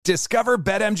Discover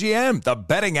BetMGM, the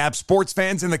betting app sports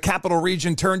fans in the capital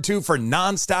region turn to for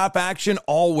nonstop action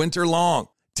all winter long.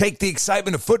 Take the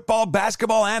excitement of football,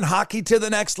 basketball, and hockey to the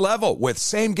next level with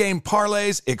same-game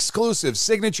parlays, exclusive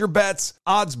signature bets,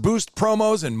 odds boost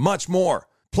promos, and much more.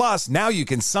 Plus, now you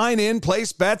can sign in,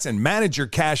 place bets, and manage your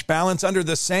cash balance under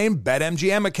the same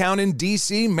BetMGM account in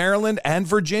D.C., Maryland, and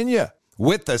Virginia.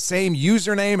 With the same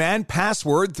username and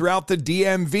password throughout the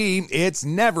DMV, it's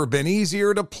never been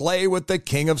easier to play with the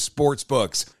king of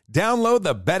sportsbooks. Download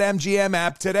the BetMGM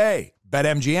app today.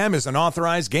 BetMGM is an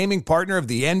authorized gaming partner of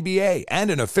the NBA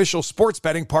and an official sports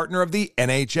betting partner of the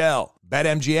NHL.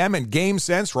 BetMGM and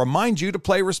GameSense remind you to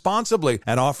play responsibly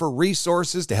and offer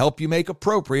resources to help you make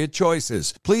appropriate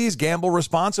choices. Please gamble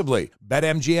responsibly.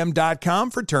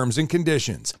 BetMGM.com for terms and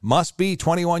conditions. Must be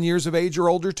 21 years of age or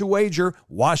older to wager.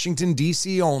 Washington,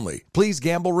 D.C. only. Please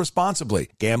gamble responsibly.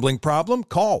 Gambling problem?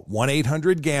 Call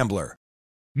 1-800-GAMBLER.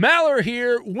 Maller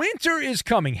here. Winter is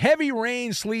coming. Heavy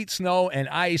rain, sleet, snow, and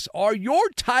ice. Are your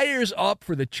tires up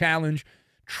for the challenge?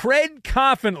 Tread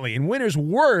confidently in winter's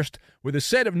worst with a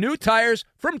set of new tires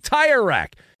from Tire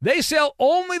Rack. They sell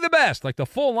only the best, like the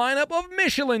full lineup of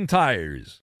Michelin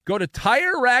tires. Go to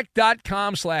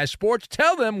TireRack.com/sports.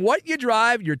 Tell them what you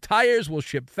drive. Your tires will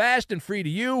ship fast and free to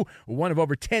you. One of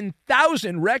over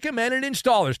 10,000 recommended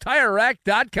installers.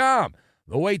 TireRack.com.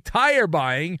 The way tire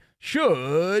buying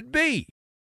should be.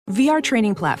 VR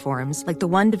training platforms, like the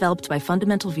one developed by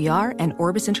Fundamental VR and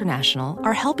Orbis International,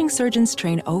 are helping surgeons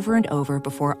train over and over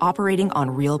before operating on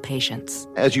real patients.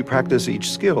 As you practice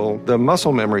each skill, the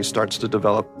muscle memory starts to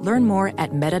develop. Learn more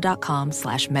at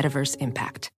meta.com/metaverse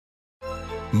impact.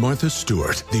 Martha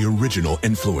Stewart, the original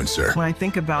influencer. When I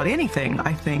think about anything,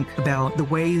 I think about the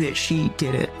way that she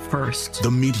did it first.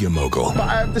 The media mogul.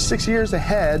 5 to 6 years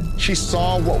ahead, she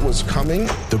saw what was coming.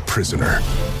 The prisoner.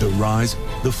 The rise,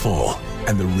 the fall,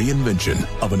 and the reinvention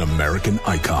of an American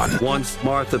icon. Once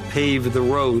Martha paved the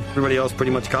road, everybody else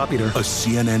pretty much copied her. A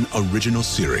CNN original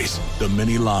series, The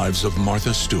Many Lives of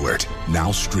Martha Stewart,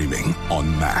 now streaming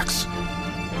on Max.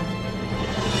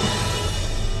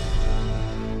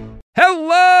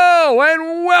 Hello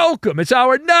and welcome. It's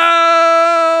our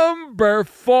number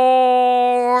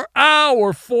 4,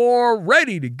 hour 4,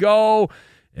 ready to go.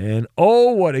 And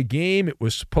oh, what a game it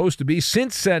was supposed to be.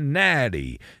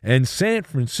 Cincinnati and San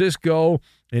Francisco,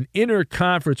 an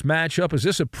interconference matchup. Is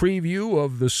this a preview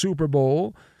of the Super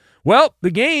Bowl? Well,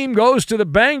 the game goes to the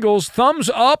Bengals. Thumbs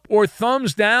up or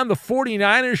thumbs down, the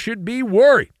 49ers should be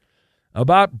worried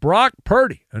about Brock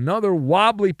Purdy. Another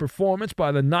wobbly performance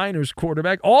by the Niners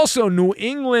quarterback. Also, New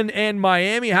England and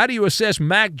Miami. How do you assess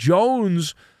Mac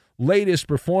Jones' latest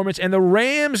performance? And the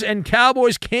Rams and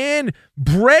Cowboys, can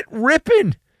Brett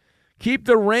Rippon keep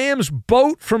the Rams'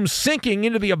 boat from sinking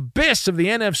into the abyss of the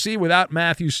NFC without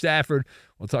Matthew Stafford?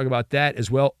 We'll talk about that as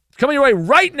well. Coming your way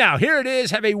right now. Here it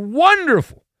is. Have a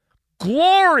wonderful,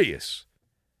 glorious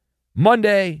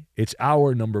Monday. It's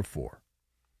hour number 4.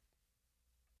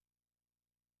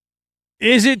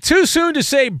 Is it too soon to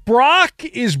say Brock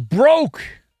is broke?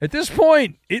 At this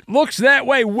point, it looks that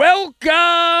way.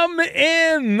 Welcome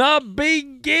in the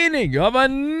beginning of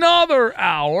another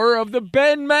hour of the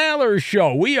Ben Maller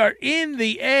Show. We are in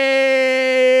the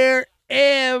air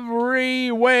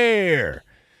everywhere.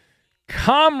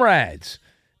 Comrades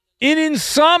in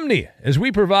insomnia, as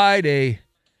we provide a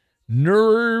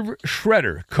nerve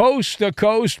shredder, coast to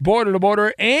coast, border to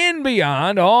border, and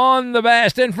beyond on the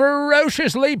vast and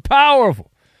ferociously powerful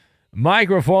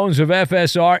microphones of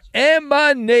FSR,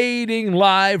 emanating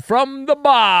live from the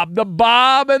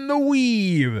bob and the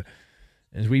weave.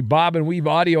 As we bob and weave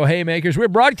audio haymakers, we're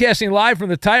broadcasting live from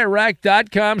the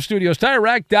TireRack.com studios.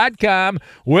 TireRack.com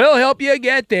will help you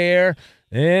get there.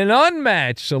 An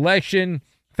unmatched selection,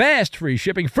 fast free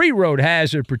shipping, free road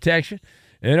hazard protection,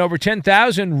 and over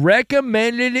 10,000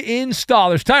 recommended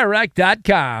installers.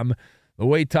 TireRack.com, the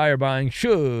way tire buying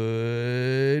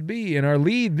should be. In our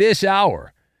lead this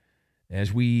hour,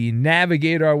 as we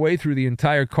navigate our way through the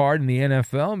entire card in the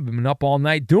NFL, I've been up all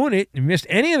night doing it. If you missed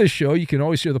any of the show, you can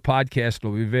always hear the podcast.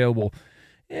 It'll be available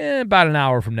about an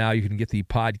hour from now. You can get the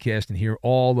podcast and hear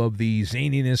all of the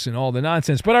zaniness and all the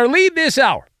nonsense. But our lead this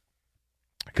hour,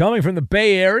 coming from the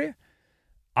Bay Area,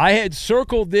 I had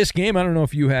circled this game. I don't know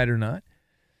if you had or not.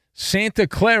 Santa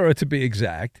Clara, to be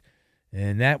exact.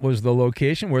 And that was the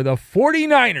location where the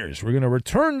 49ers were going to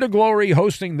return to glory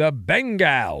hosting the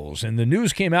Bengals. And the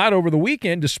news came out over the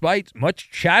weekend, despite much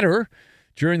chatter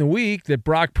during the week, that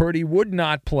Brock Purdy would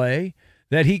not play,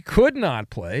 that he could not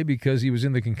play because he was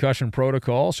in the concussion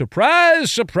protocol. Surprise,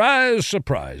 surprise,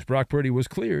 surprise. Brock Purdy was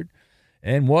cleared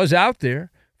and was out there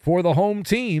for the home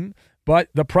team. But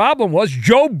the problem was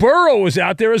Joe Burrow was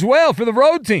out there as well for the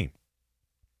road team.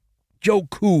 Joe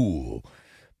Cool,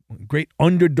 great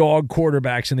underdog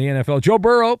quarterbacks in the NFL. Joe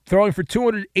Burrow throwing for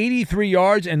 283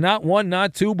 yards and not one,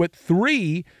 not two, but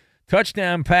 3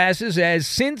 touchdown passes as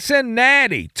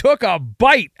Cincinnati took a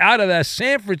bite out of the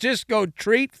San Francisco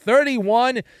treat.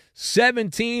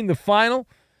 31-17 the final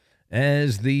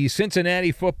as the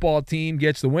Cincinnati football team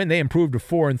gets the win. They improved to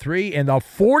 4-3. And the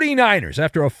 49ers,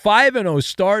 after a 5-0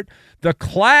 start, the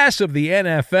class of the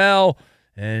NFL,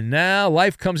 and now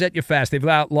life comes at you fast. They've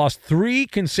lost 3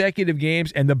 consecutive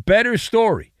games, and the better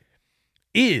story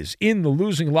is in the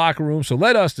losing locker room. So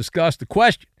let us discuss the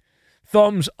question.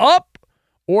 Thumbs up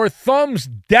or thumbs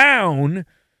down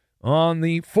on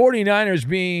the 49ers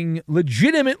being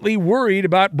legitimately worried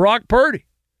about Brock Purdy?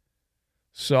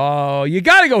 So you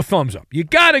got to go thumbs up. You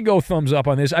got to go thumbs up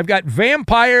on this. I've got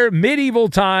Vampire Medieval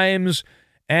Times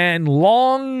and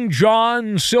Long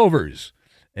John Silver's.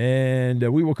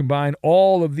 And we will combine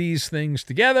all of these things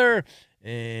together,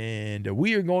 and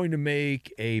we are going to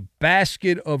make a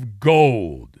basket of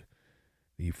gold.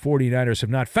 The 49ers have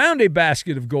not found a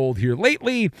basket of gold here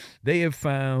lately. They have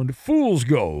found fool's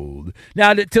gold.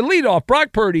 Now, to lead off,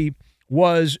 Brock Purdy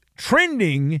was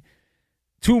trending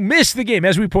to miss the game,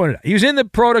 as we pointed out. He was in the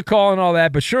protocol and all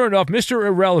that, but sure enough, Mr.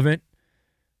 Irrelevant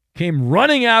came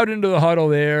running out into the huddle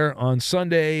there on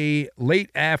Sunday late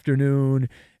afternoon,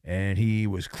 and he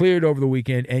was cleared over the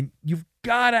weekend. And you've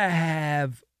got to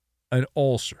have an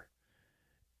ulcer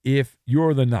if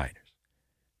you're the Niners.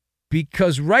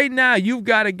 Because right now you've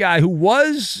got a guy who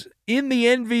was in the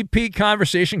MVP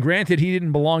conversation. Granted, he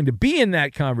didn't belong to be in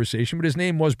that conversation, but his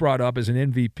name was brought up as an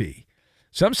MVP.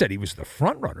 Some said he was the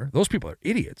front runner. Those people are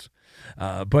idiots.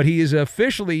 But he is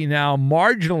officially now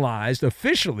marginalized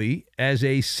officially as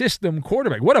a system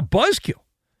quarterback. What a buzzkill.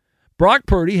 Brock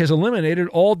Purdy has eliminated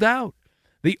all doubt.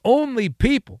 The only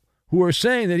people who are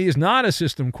saying that he is not a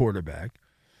system quarterback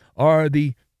are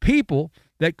the people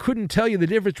that couldn't tell you the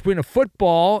difference between a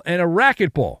football and a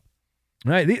racquetball.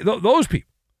 Right? Those people.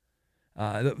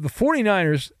 The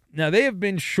 49ers, now they have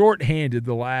been shorthanded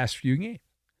the last few games.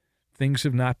 Things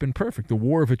have not been perfect. The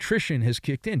war of attrition has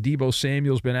kicked in. Deebo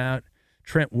Samuel's been out.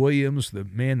 Trent Williams, the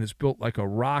man that's built like a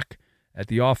rock at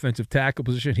the offensive tackle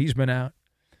position, he's been out.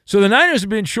 So the Niners have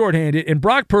been shorthanded, and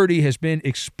Brock Purdy has been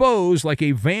exposed like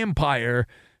a vampire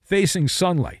facing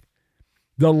sunlight.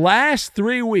 The last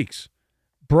 3 weeks,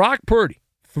 Brock Purdy,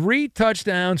 3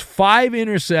 touchdowns, 5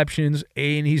 interceptions,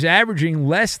 and he's averaging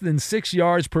less than 6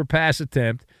 yards per pass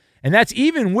attempt. And that's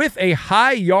even with a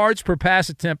high yards per pass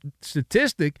attempt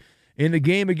statistic in the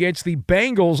game against the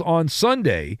Bengals on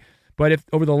Sunday. But if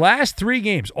over the last 3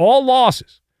 games, all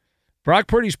losses, Brock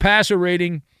Purdy's passer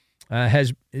rating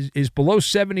is below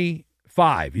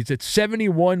 75. He's at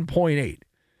 71.8.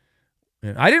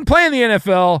 I didn't play in the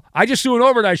NFL. I just do an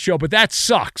overnight show, but that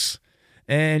sucks.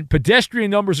 And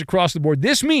pedestrian numbers across the board.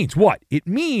 This means what? It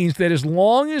means that as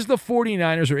long as the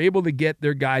 49ers are able to get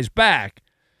their guys back,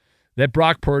 that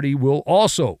Brock Purdy will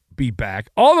also be back.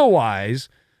 Otherwise,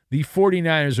 the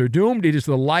 49ers are doomed. It is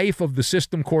the life of the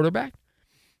system quarterback,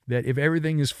 that if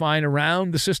everything is fine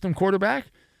around the system quarterback,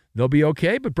 they'll be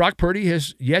okay. But Brock Purdy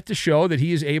has yet to show that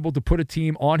he is able to put a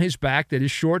team on his back that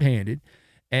is shorthanded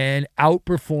and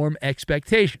outperform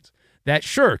expectations. That,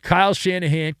 sure, Kyle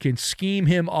Shanahan can scheme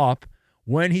him up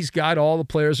when he's got all the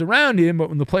players around him, but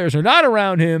when the players are not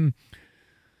around him,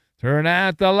 turn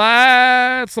out the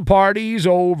lights, the party's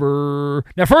over.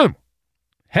 Now, furthermore,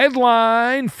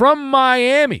 headline from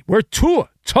Miami, where Tua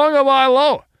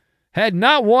Tagovailoa had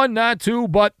not 1, not 2,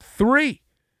 but 3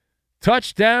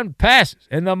 touchdown passes.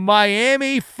 And the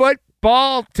Miami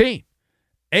football team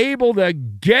able to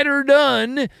get her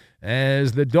done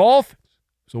as the Dolphins.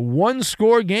 It's a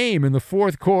 1-score game in the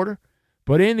fourth quarter.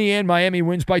 But in the end, Miami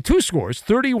wins by 2 scores,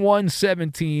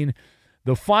 31-17.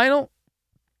 The final.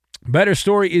 Better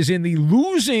story is in the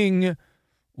losing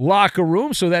locker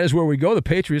room, so that is where we go. The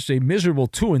Patriots, a miserable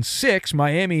 2-6.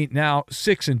 Miami now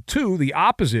 6-2, the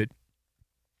opposite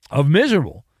of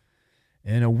miserable.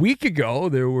 And a week ago,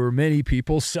 there were many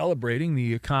people celebrating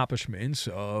the accomplishments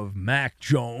of Mac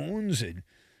Jones and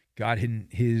got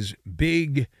his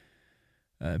big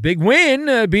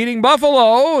win, beating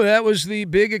Buffalo. That was the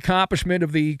big accomplishment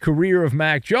of the career of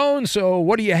Mac Jones. So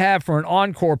what do you have for an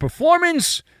encore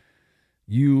performance?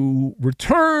 You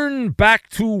return back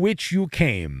to which you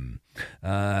came.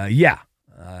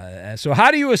 So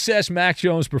how do you assess Mac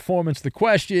Jones' performance? The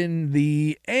question,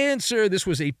 the answer, this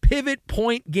was a pivot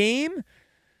point game.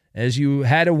 As you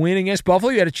had a win against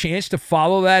Buffalo, you had a chance to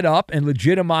follow that up and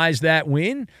legitimize that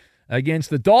win against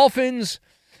the Dolphins.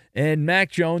 and Mac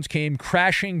Jones came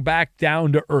crashing back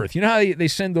down to earth. You know how they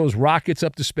send those rockets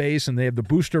up to space, and they have the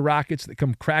booster rockets that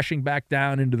come crashing back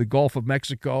down into the Gulf of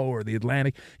Mexico or the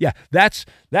Atlantic? Yeah, that's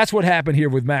what happened here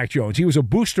with Mac Jones. He was a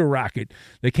booster rocket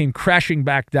that came crashing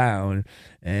back down,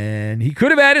 and he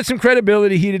could have added some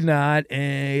credibility. He did not.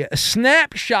 A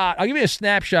snapshot. I'll give you a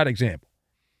snapshot example.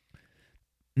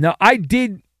 Now, I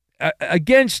did,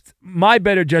 against my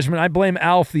better judgment, I blame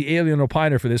Alf, the alien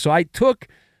opiner, for this. So I took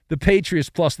the Patriots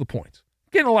plus the points.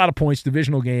 Getting a lot of points,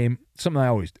 divisional game, something I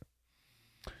always do.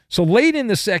 So late in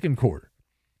the second quarter,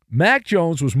 Mac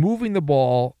Jones was moving the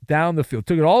ball down the field,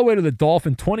 took it all the way to the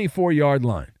Dolphin 24-yard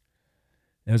line.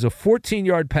 It was a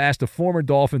 14-yard pass to former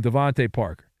Dolphin Devontae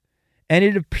Parker. And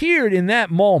it appeared in that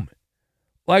moment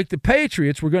like the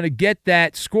Patriots were going to get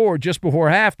that score just before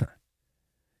halftime.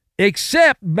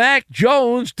 Except Mac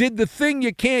Jones did the thing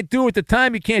you can't do at the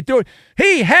time you can't do it.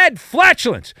 He had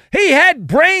flatulence. He had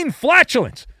brain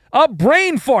flatulence. A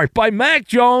brain fart by Mac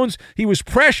Jones. He was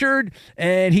pressured,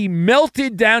 and he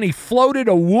melted down. He floated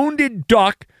a wounded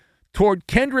duck toward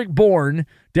Kendrick Bourne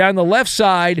down the left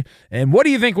side. And what do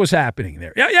you think was happening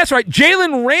there? Yeah, that's right.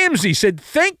 Jalen Ramsey said,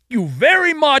 "Thank you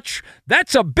very much.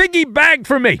 That's a biggie bag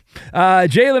for me."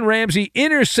 Jalen Ramsey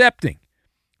intercepting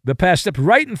the pass, stepped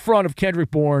right in front of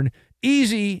Kendrick Bourne.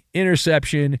 Easy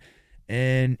interception,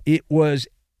 and it was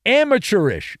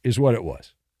amateurish is what it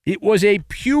was. It was a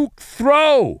puke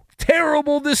throw.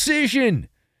 Terrible decision.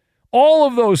 All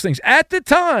of those things. At the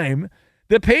time,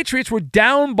 the Patriots were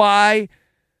down by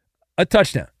a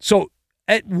touchdown. So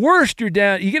at worst, you're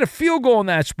down. You get a field goal in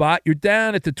that spot. You're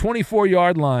down at the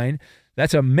 24-yard line.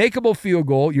 That's a makeable field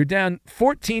goal. You're down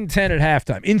 14-10 at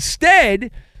halftime. Instead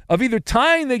of either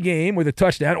tying the game with a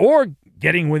touchdown or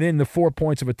getting within the 4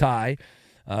 points of a tie,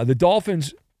 the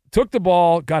Dolphins took the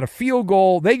ball, got a field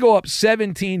goal. They go up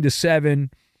 17-7.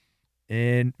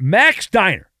 And Mac's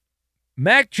Diner,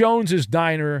 Mac Jones's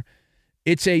Diner,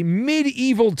 it's a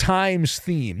medieval times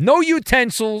theme. No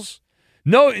utensils.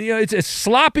 No, it's a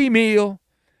sloppy meal.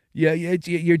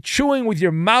 You're chewing with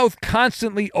your mouth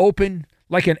constantly open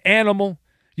like an animal.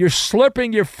 You're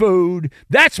slurping your food.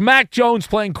 That's Mac Jones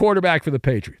playing quarterback for the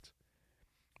Patriots.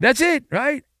 That's it,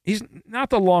 right? He's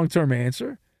not the long-term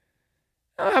answer.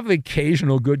 I'll have an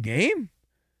occasional good game.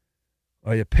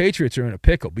 Or the Patriots are in a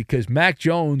pickle because Mac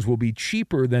Jones will be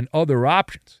cheaper than other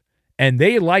options. And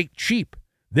they like cheap.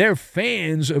 They're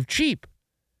fans of cheap.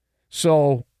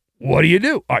 So what do you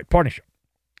do? All right, partnership.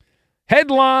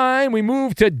 Headline, we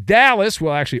move to Dallas.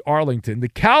 Well, actually, Arlington. The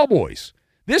Cowboys.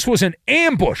 This was an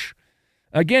ambush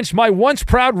against my once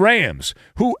proud Rams,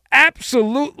 who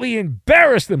absolutely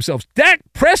embarrassed themselves. Dak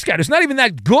Prescott is not even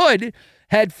that good.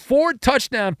 Had 4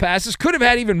 touchdown passes, could have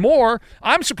had even more.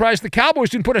 I'm surprised the Cowboys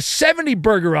didn't put a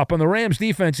 70-burger up on the Rams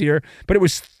defense here, but it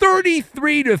was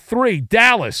 33-3.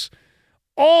 Dallas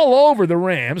all over the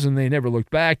Rams, and they never looked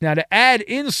back. Now, to add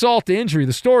insult to injury,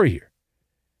 the story here.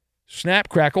 Snap,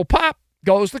 crackle, pop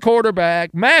goes the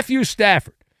quarterback, Matthew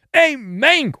Stafford. A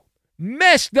mangled,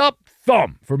 messed up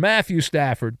thumb for Matthew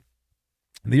Stafford.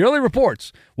 The early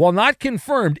reports, while not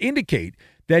confirmed, indicate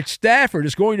that Stafford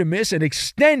is going to miss an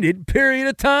extended period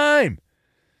of time.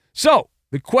 So,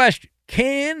 the question,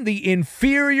 can the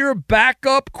inferior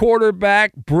backup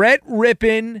quarterback, Brett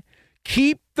Rippon,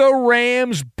 keep the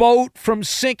Rams' boat from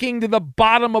sinking to the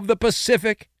bottom of the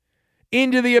Pacific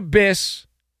into the abyss?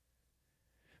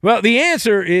 Well, the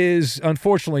answer is,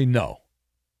 unfortunately, no.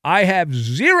 I have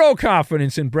zero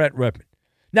confidence in Brett Rippon.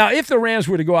 Now, if the Rams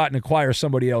were to go out and acquire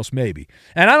somebody else, maybe.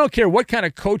 And I don't care what kind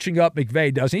of coaching up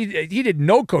McVay does. He did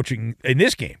no coaching in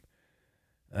this game.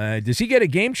 Does he get a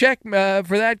game check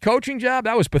for that coaching job?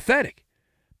 That was pathetic.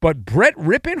 But Brett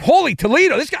Rippon, holy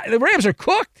Toledo, this guy, the Rams are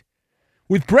cooked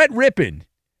with Brett Rippon.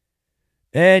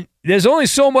 And there's only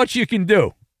so much you can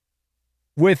do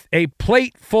with a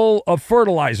plate full of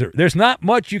fertilizer. There's not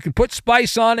much. You can put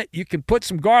spice on it. You can put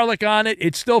some garlic on it.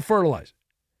 It's still fertilizer.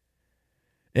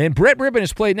 And Brett Rippon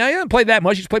has played, now he hasn't played that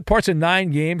much. He's played parts of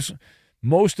 9 games,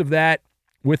 most of that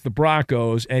with the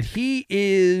Broncos. And he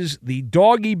is the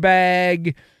doggy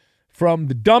bag from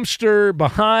the dumpster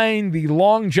behind the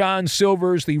Long John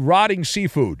Silver's, the rotting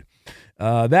seafood.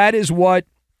 That is what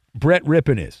Brett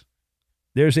Rippon is.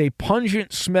 There's a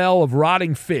pungent smell of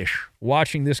rotting fish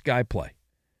watching this guy play.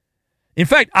 In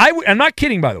fact, I'm not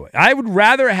kidding, by the way. I would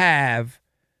rather have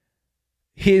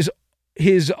his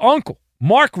uncle,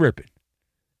 Mark Rippon,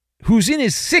 who's in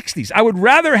his 60s. I would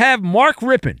rather have Mark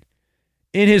Rippon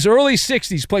in his early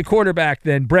 60s play quarterback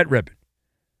than Brett Rippon,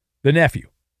 the nephew.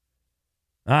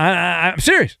 I'm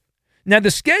serious. Now, the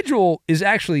schedule is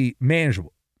actually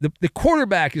manageable. The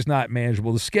quarterback is not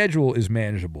manageable. The schedule is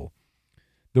manageable.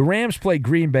 The Rams play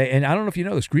Green Bay, and I don't know if you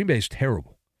know this, Green Bay is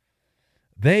terrible.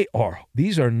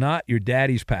 These are not your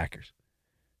daddy's Packers.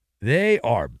 They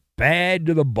are bad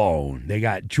to the bone. They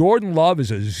got Jordan Love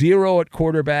as a 0 at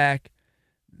quarterback.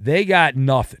 They got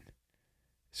nothing.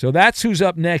 So that's who's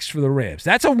up next for the Rams.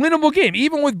 That's a winnable game,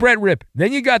 even with Brett Rippon.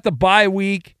 Then you got the bye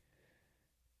week,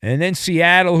 and then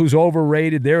Seattle, who's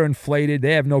overrated. They're inflated.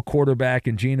 They have no quarterback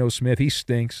in Geno Smith. He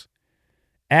stinks.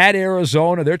 At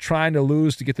Arizona, they're trying to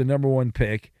lose to get the number 1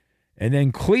 pick. And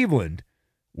then Cleveland,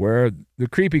 where the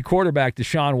creepy quarterback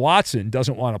Deshaun Watson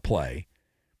doesn't want to play.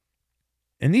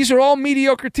 And these are all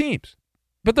mediocre teams.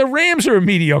 But the Rams are a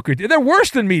mediocre team. They're worse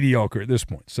than mediocre at this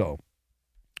point. So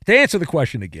to answer the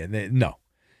question again, no.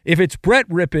 If it's Brett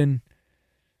Rippon,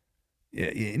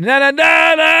 hey,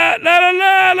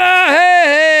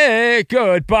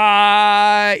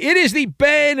 goodbye. It is the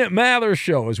Ben Maller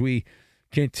Show as we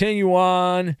continue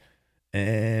on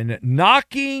and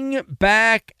knocking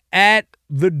back at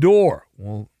the door.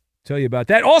 We'll tell you about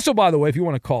that. Also, by the way, if you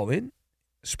want to call in,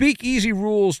 speakeasy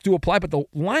rules do apply, but the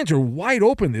lines are wide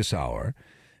open this hour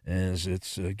as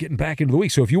it's getting back into the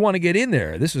week. So if you want to get in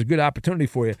there, this is a good opportunity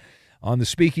for you on the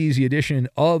speakeasy edition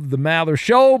of the Maller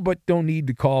Show, but don't need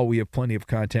to call. We have plenty of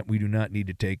content. We do not need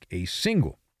to take a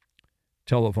single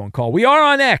telephone call. We are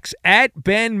on X at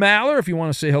Ben Maller if you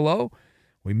want to say hello.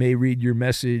 We may read your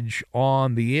message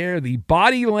on the air. The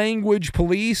body language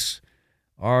police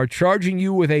are charging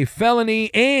you with a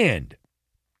felony and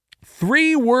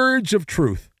 3 words of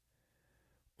truth.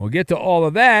 We'll get to all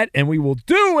of that, and we will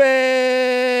do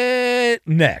it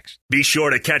next. Be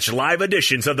sure to catch live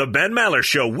editions of the Ben Maller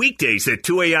Show weekdays at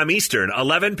 2 a.m. Eastern,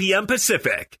 11 p.m.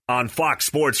 Pacific on Fox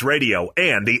Sports Radio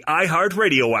and the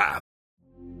iHeartRadio app.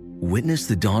 Witness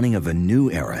the dawning of a new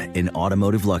era in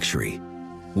automotive luxury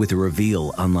with a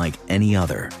reveal unlike any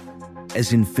other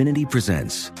as Infiniti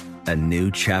presents a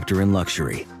new chapter in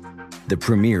luxury, the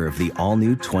premiere of the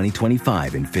all-new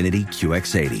 2025 Infiniti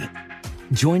QX80.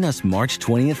 Join us March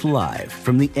 20th live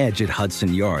from the Edge at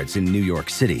Hudson Yards in New York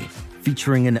City,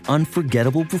 featuring an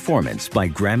unforgettable performance by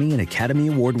Grammy and Academy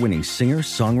Award-winning singer,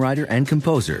 songwriter, and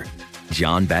composer,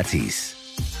 Jon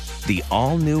Batiste. The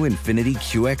all-new Infiniti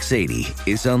QX80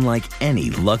 is unlike any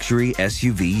luxury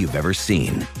SUV you've ever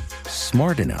seen.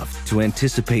 Smart enough to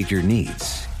anticipate your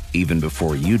needs, even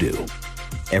before you do.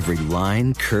 Every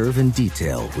line, curve, and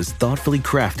detail was thoughtfully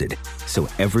crafted, so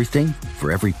everything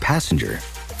for every passenger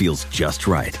feels just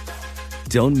right.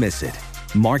 Don't miss it.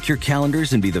 Mark your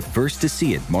calendars and be the first to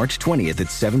see it March 20th at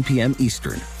 7 p.m.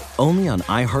 Eastern, only on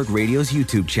iHeartRadio's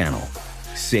YouTube channel.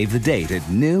 Save the date at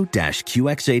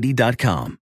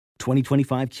new-QX80.com.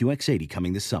 2025 QX80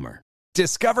 coming this summer.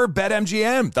 Discover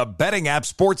BetMGM, the betting app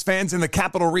sports fans in the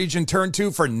capital region turn to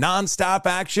for nonstop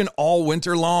action all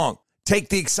winter long. Take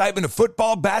the excitement of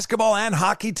football, basketball, and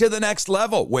hockey to the next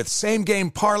level with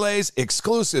same-game parlays,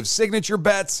 exclusive signature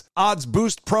bets, odds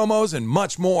boost promos, and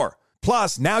much more.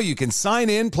 Plus, now you can sign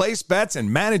in, place bets,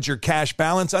 and manage your cash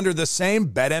balance under the same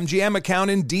BetMGM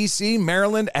account in D.C.,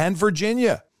 Maryland, and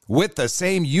Virginia. With the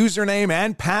same username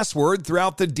and password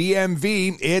throughout the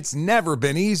DMV, it's never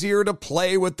been easier to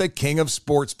play with the king of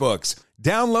sportsbooks.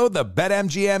 Download the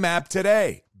BetMGM app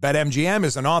today. BetMGM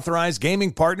is an authorized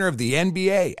gaming partner of the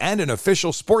NBA and an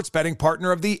official sports betting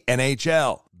partner of the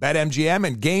NHL. BetMGM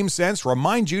and GameSense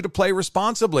remind you to play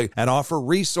responsibly and offer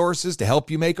resources to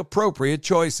help you make appropriate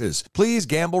choices. Please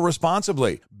gamble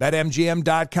responsibly.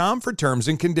 BetMGM.com for terms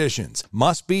and conditions.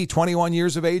 Must be 21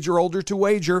 years of age or older to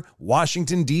wager.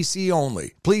 Washington, D.C.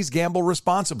 only. Please gamble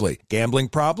responsibly. Gambling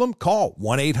problem? Call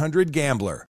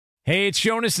 1-800-GAMBLER. Hey, it's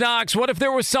Jonas Knox. What if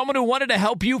there was someone who wanted to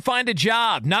help you find a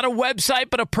job? Not a website,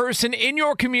 but a person in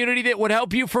your community that would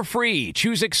help you for free.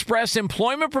 Choose Express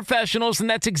Employment Professionals, and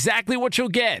that's exactly what you'll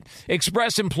get.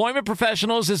 Express Employment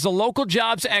Professionals is the local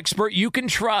jobs expert you can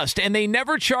trust, and they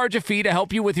never charge a fee to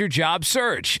help you with your job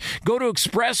search. Go to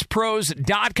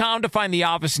expresspros.com to find the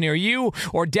office near you,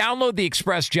 or download the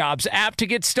Express Jobs app to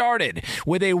get started.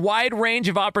 With a wide range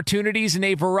of opportunities in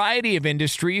a variety of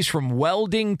industries, from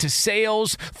welding to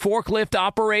sales, forklift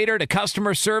operator to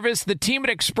customer service, the team at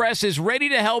Express is ready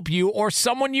to help you or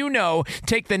someone you know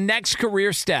take the next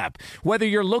career step. Whether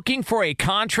you're looking for a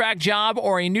contract job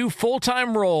or a new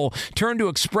full-time role, turn to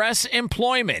Express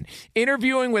Employment.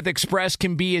 Interviewing with Express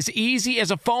can be as easy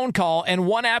as a phone call, and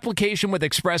one application with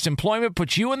Express Employment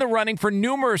puts you in the running for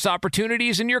numerous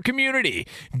opportunities in your community.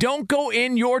 Don't go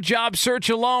in your job search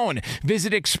alone.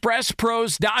 Visit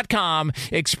expresspros.com,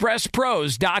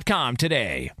 expresspros.com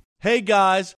today. Hey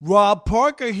guys, Rob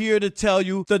Parker here to tell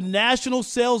you the national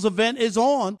sales event is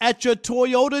on at your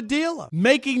Toyota dealer,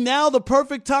 making now the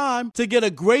perfect time to get a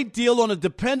great deal on a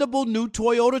dependable new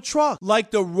Toyota truck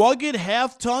like the rugged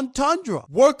half-ton Tundra.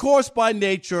 Workhorse by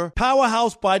nature,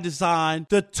 powerhouse by design,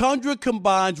 the Tundra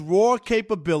combines raw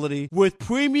capability with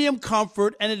premium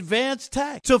comfort and advanced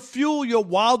tech to fuel your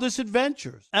wildest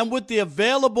adventures. And with the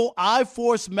available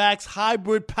iForce Max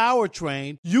hybrid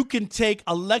powertrain, you can take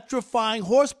electrifying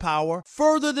horsepower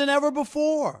further than ever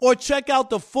before. Or check out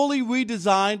the fully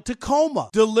redesigned Tacoma,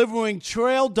 delivering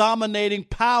trail-dominating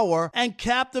power and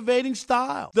captivating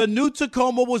style. The new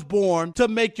Tacoma was born to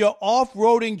make your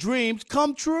off-roading dreams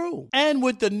come true. And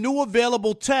with the new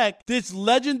available tech, this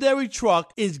legendary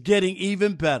truck is getting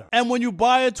even better. And when you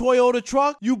buy a Toyota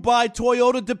truck, you buy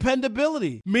Toyota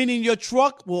dependability, meaning your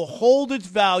truck will hold its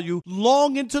value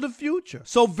long into the future.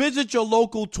 So visit your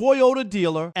local Toyota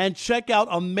dealer and check out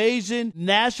amazing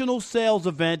national sales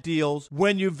event deals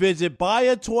when you visit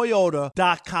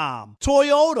buyatoyota.com.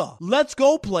 Toyota, let's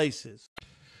go places.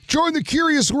 Join the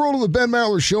curious world of the Ben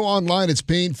Maller Show online. It's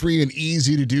pain-free and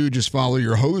easy to do. Just follow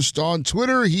your host on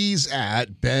Twitter. He's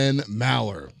at Ben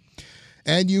Maller.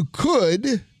 And you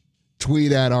could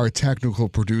tweet at our technical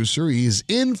producer. He's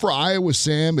in for Iowa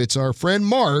Sam. It's our friend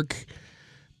Mark.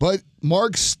 But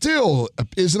Mark still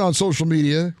isn't on social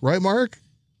media. Right, Mark?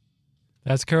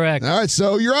 That's correct. All right,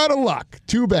 so you're out of luck.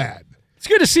 Too bad. It's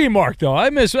good to see Mark, though.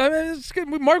 It's good.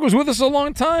 Mark was with us a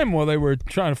long time while they were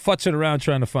trying to futz it around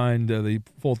trying to find the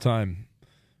full-time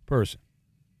person.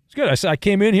 It's good. I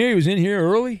came in here. He was in here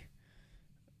early.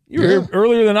 You were here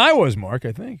earlier than I was, Mark,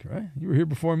 I think, right? You were here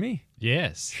before me.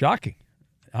 Yes. Shocking.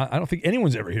 I don't think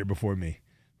anyone's ever here before me.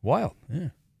 Wild, yeah.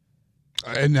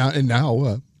 And now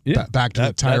back to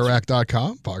the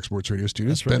TireRack.com, Fox Sports Radio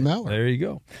Studios, Ben Maller. There you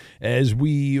go. As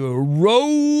we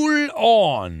roll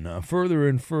on further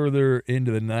and further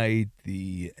into the night,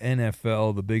 the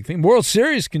NFL, the big thing, World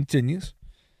Series continues.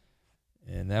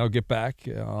 And that'll get back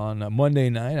on Monday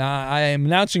night. I am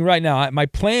announcing right now, my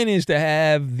plan is to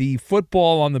have the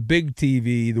football on the big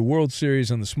TV, the World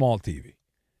Series on the small TV.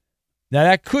 Now,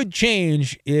 that could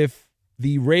change if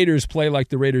the Raiders play like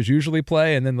the Raiders usually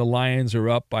play, and then the Lions are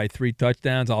up by 3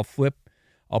 touchdowns. I'll flip.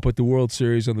 I'll put the World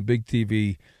Series on the big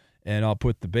TV, and I'll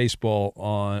put the baseball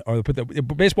on, or put the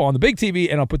baseball on the big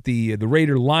TV, and I'll put the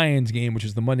Raider-Lions game, which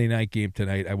is the Monday night game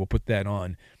tonight. I will put that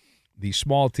on the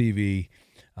small TV.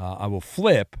 I will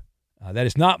flip. That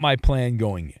is not my plan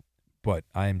going in, but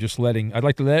I am just I'd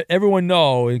like to let everyone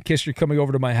know in case you're coming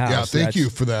over to my house. Yeah, thank you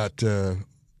for that.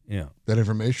 That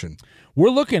information. We're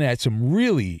looking at some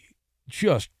really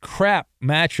just crap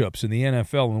matchups in the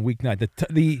NFL in Week 9.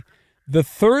 The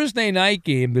Thursday night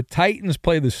game, the Titans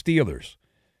play the Steelers.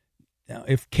 Now,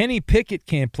 if Kenny Pickett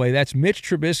can't play, that's Mitch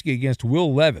Trubisky against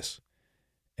Will Levis.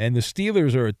 And the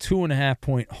Steelers are a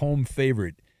 2.5-point home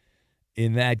favorite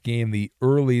in that game. They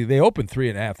opened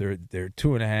 3.5. They're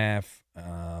 2.5.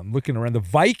 Looking around, the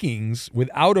Vikings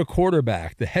without a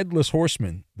quarterback, the headless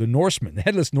Norseman,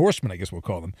 I guess we'll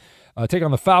call them, take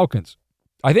on the Falcons.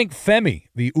 I think Femi,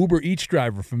 the Uber Eats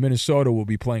driver from Minnesota, will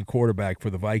be playing quarterback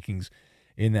for the Vikings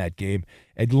in that game.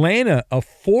 Atlanta, a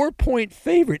 4-point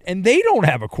favorite, and they don't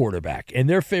have a quarterback, and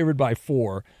they're favored by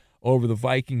 4 over the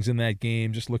Vikings in that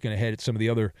game. Just looking ahead at some of the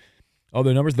other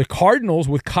numbers. The Cardinals,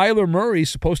 with Kyler Murray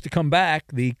supposed to come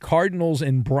back, the Cardinals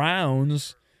and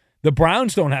Browns. The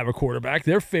Browns don't have a quarterback.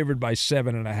 They're favored by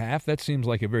 7.5. That seems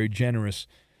like a very generous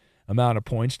amount of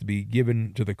points to be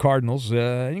given to the Cardinals. You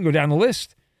can go down the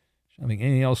list. I think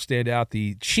anything else stand out.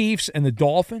 The Chiefs and the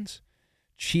Dolphins.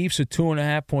 Chiefs a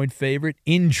 2.5-point favorite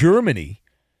in Germany,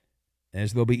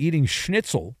 as they'll be eating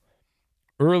schnitzel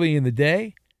early in the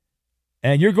day.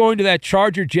 And you're going to that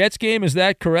Charger-Jets game, is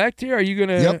that correct here? Are you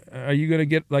gonna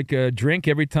get like a drink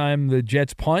every time the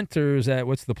Jets punt, or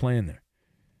what's the plan there?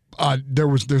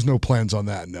 There's no plans on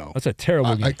that, no. That's a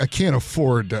terrible game. I can't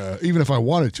afford, even if I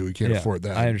wanted to, we can't afford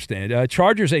that. I understand.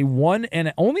 Chargers only a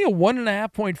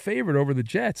 1.5-point favorite over the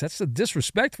Jets. That's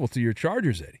disrespectful to your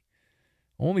Chargers, Eddie.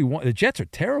 Only one. The Jets are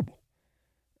terrible.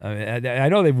 I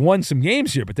know they've won some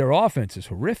games here, but their offense is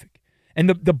horrific. And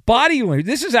the body language,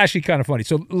 this is actually kind of funny.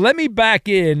 So let me back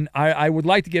in. I would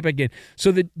like to get back in.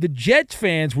 So the Jets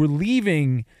fans were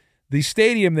leaving the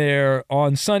stadium there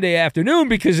on Sunday afternoon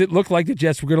because it looked like the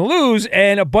Jets were going to lose,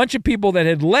 and a bunch of people that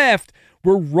had left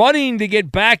were running to get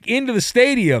back into the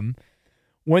stadium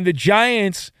when the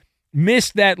Giants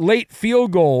missed that late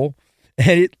field goal,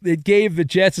 and it gave the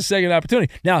Jets a second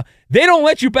opportunity. Now, they don't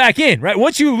let you back in, right?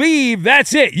 Once you leave,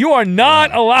 that's it. You are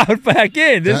not allowed back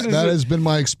in. That has been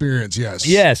my experience, yes.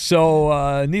 Yes,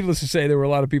 so needless to say, there were a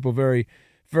lot of people very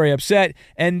very upset.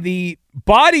 And the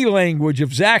body language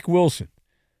of Zach Wilson,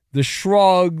 the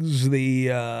shrugs,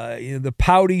 the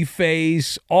pouty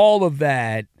face, all of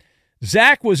that.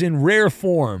 Zach was in rare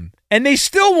form, and they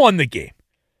still won the game.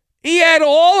 He had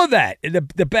all of that,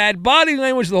 the bad body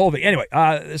language, the whole thing. Anyway,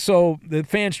 so the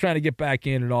fans trying to get back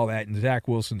in and all that, and Zach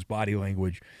Wilson's body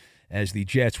language as the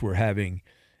Jets were having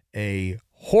a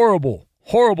horrible,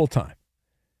 horrible time.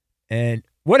 And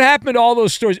what happened to all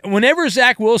those stories? Whenever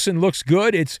Zach Wilson looks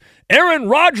good, it's Aaron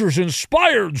Rodgers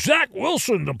inspired Zach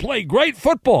Wilson to play great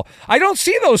football. I don't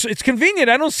see those. It's convenient.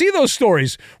 I don't see those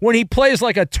stories when he plays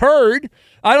like a turd.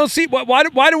 I don't see why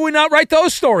do we not write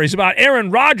those stories about Aaron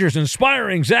Rodgers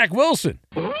inspiring Zach Wilson?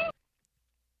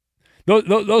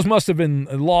 Those must have been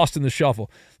lost in the shuffle.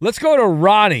 Let's go to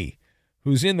Ronnie,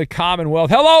 who's in the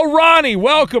Commonwealth. Hello, Ronnie.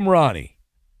 Welcome, Ronnie.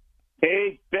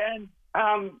 Hey, Ben.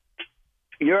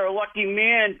 You're a lucky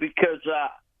man because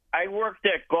I worked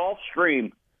at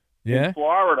Gulfstream in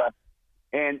Florida,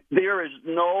 and there is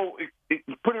no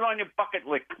put it on your bucket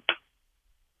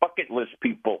list,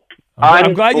 people.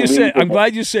 I'm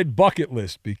glad you said bucket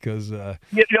list because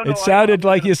it sounded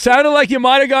like you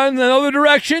might have gone another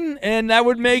direction, and that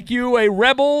would make you a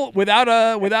rebel without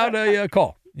a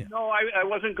call. Yeah. No, I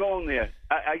wasn't going there.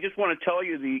 I just want to tell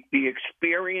you the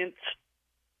experience.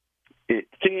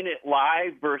 Seeing it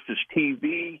live versus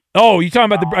TV. Oh, are you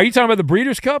talking about the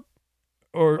Breeders' Cup?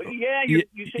 Or yeah, you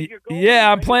said you're going.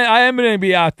 Yeah, I'm playing. I am going to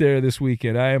be out there this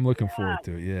weekend. I am looking forward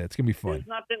to it. Yeah, it's going to be fun.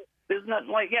 There's nothing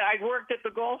like. Yeah, I worked at the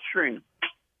Gulfstream.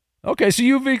 Okay, so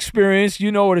you've experienced.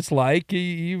 You know what it's like.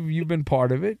 You've been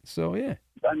part of it. So yeah.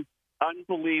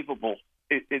 Unbelievable.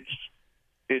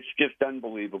 It's just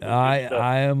unbelievable.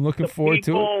 I am looking forward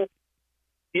to it.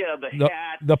 Yeah, the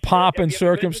hat, the pomp and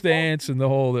circumstance, and the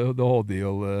whole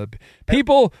deal.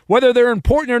 People, whether they're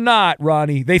important or not,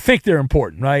 Ronnie, they think they're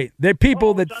important, right? They're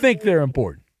people that think they're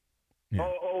important.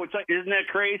 Yeah. It's like, isn't that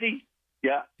crazy?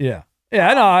 Yeah. Yeah.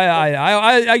 Yeah. No,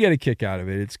 I get a kick out of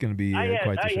it. It's going to be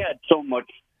quite the show. I had so much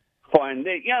fun.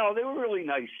 They were really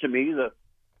nice to me. The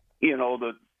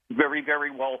very,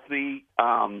 very wealthy.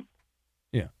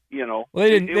 Well,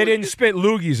 they didn't spit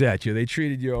loogies at you. They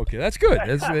treated you okay. That's good.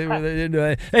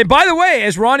 And by the way,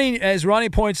 as Ronnie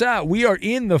points out, we are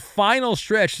in the final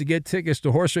stretch to get tickets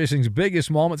to horse racing's biggest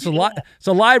moment. It's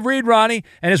a live read, Ronnie.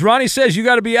 And as Ronnie says, you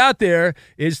got to be out there.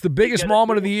 It's the biggest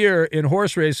moment of the year in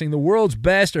horse racing. The world's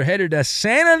best are headed to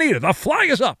Santa Anita. The flag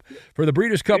is up for the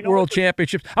Breeders' Cup World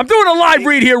Championships. I'm doing a live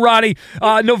read here, Ronnie.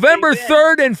 November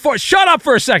 3rd and 4th. Shut up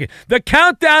for a second. The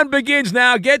countdown begins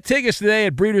now. Get tickets today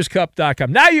at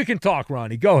breederscup.com. Now you can talk,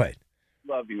 Ronnie. Go ahead.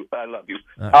 I love you.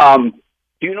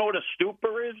 Do you know what a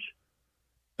stupor is?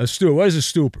 What is a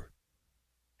stupor?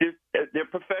 They're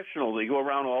professional. They go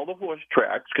around all the horse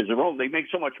tracks because they make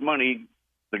so much money.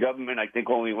 The government, I think,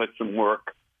 only lets them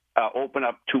work, open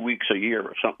up 2 weeks a year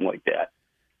or something like that.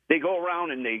 They go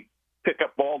around and they pick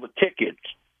up all the tickets.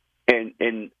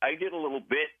 And I did a little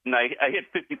bit, and I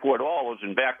hit $54.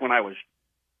 And back when I was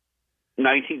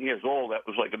 19 years old, that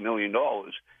was like $1 million.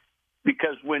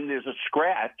 Because when there's a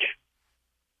scratch,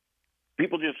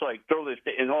 people just like throw this,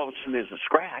 and all of a sudden there's a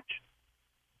scratch,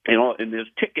 and there's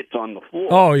tickets on the floor.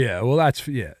 Oh yeah, well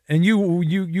and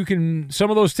you can. Some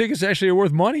of those tickets actually are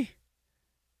worth money.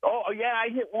 Oh yeah,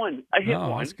 I hit one.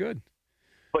 Oh, that's good.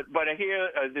 But I hear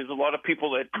there's a lot of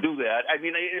people that do that. I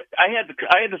mean, I had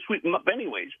to sweep them up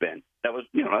anyways, Ben. That was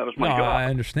my job. I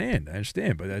understand,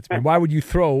 but why would you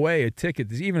throw away a ticket?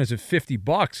 Even if it's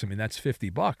 $50, I mean that's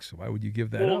 $50. Why would you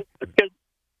give that up?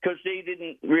 Because they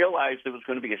didn't realize there was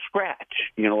going to be a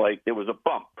scratch. Like there was a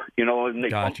bump. And they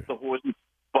bumped the horse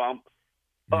bump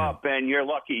up, and you're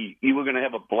lucky. You were going to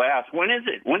have a blast. When is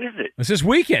it? It's this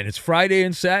weekend. It's Friday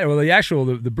and Saturday. Well,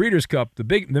 the Breeders' Cup, the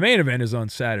main event is on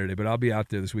Saturday, but I'll be out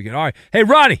there this weekend. All right. Hey,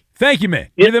 Ronnie, thank you, man.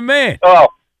 You're the man. Oh,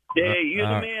 hey, you're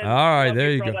the man. All right,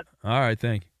 there you go. All right,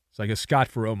 thank you. It's like a Scott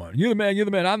Farrell moment. You're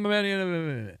the man. I'm the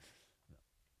man.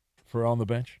 Farrell on the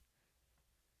bench.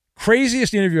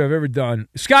 Craziest interview I've ever done.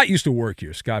 Scott used to work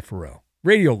here, Scott Farrell,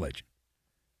 radio legend.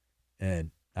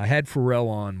 And I had Farrell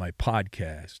on my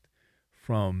podcast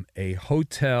from a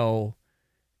hotel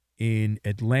in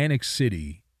Atlantic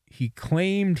City. He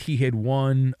claimed he had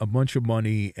won a bunch of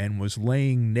money and was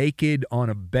laying naked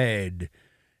on a bed,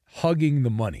 hugging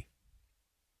the money.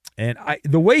 And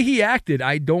the way he acted,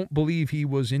 I don't believe he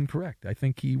was incorrect. I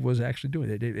think he was actually doing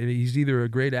it. He's either a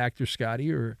great actor,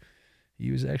 Scotty, or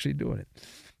he was actually doing it.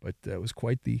 But it was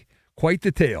quite the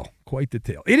tale.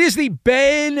 It is the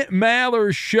Ben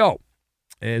Maller Show.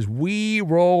 As we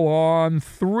roll on,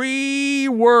 3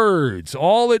 words.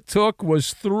 All it took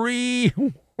was 3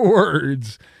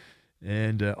 words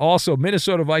And also,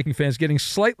 Minnesota Viking fans getting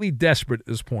slightly desperate at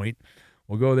this point.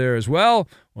 We'll go there as well.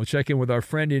 We'll check in with our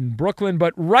friend in Brooklyn.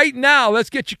 But right now, let's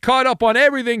get you caught up on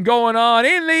everything going on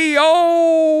in the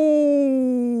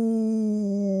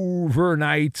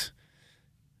overnight.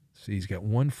 See, he's got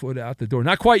 1 foot out the door.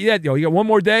 Not quite yet, though. You got one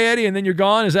more day, Eddie, and then you're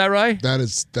gone. Is that right? That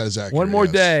is accurate. One more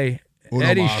day. Uno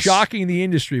Eddie's mas. shocking the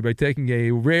industry by taking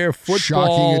a rare football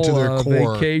Shocking it to their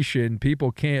core. vacation.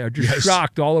 People are just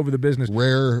shocked all over the business.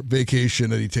 Rare vacation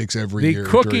that he takes every year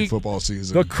during football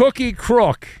season. The cookie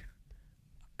crook.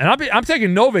 And I'm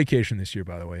taking no vacation this year,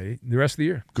 by the way. The rest of the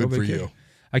year. Good for you.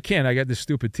 I can't. I got this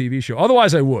stupid TV show.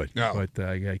 Otherwise, I would. No. But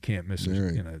I can't miss it.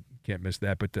 Right. Can't miss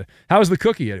that. But how was the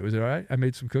cookie, Eddie? Was it all right? I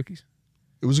made some cookies.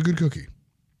 It was a good cookie.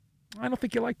 I don't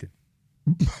think you liked it.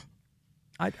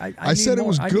 I said it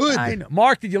was good. I know.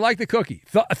 Mark, did you like the cookie?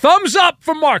 Thumbs up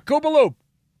for Mark. Koopaloop.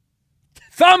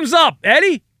 Thumbs up,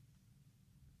 Eddie.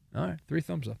 All right, 3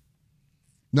 thumbs up.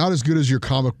 Not as good as your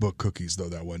comic book cookies, though,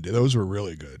 that one day. Those were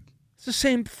really good. It's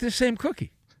the same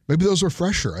cookie. Maybe those were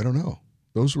fresher. I don't know.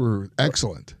 Those were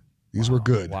excellent. These were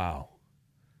good. Wow.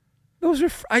 Those are.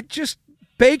 I just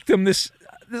baked them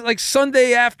like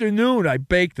Sunday afternoon. I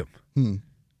baked them.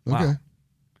 Okay. Wow.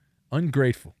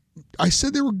 Ungrateful. I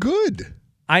said they were good.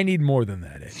 I need more than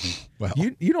that, Eddie. Well,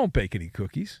 you don't bake any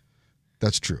cookies.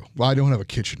 That's true. Well, I don't have a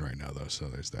kitchen right now, though, so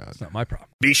there's that. That's not my problem.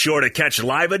 Be sure to catch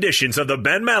live editions of the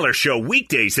Ben Maller Show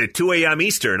weekdays at 2 a.m.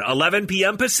 Eastern, 11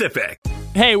 p.m. Pacific.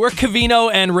 Hey, we're Covino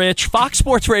and Rich, Fox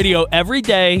Sports Radio every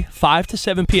day, 5 to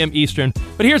 7 p.m. Eastern.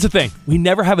 But here's the thing. We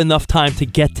never have enough time to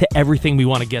get to everything we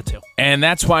want to get to. And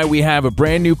that's why we have a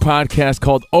brand new podcast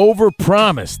called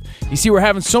Overpromised. You see, we're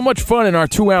having so much fun in our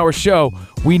 2-hour show,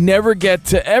 we never get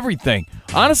to everything.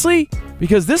 Honestly,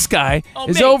 because this guy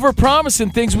is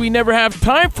overpromising things we never have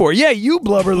time for. Yeah, you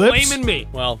blubber lips. Blaming me.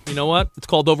 Well, you know what? It's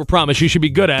called overpromise. You should be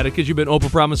good at it because you've been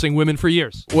overpromising women for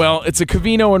years. Well, it's a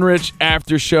Covino and Rich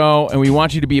after show, and we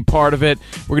want you to be a part of it.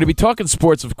 We're going to be talking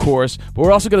sports, of course, but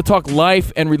we're also going to talk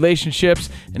life and relationships.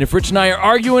 And if Rich and I are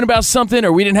arguing about something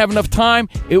or we didn't have enough time,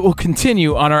 it will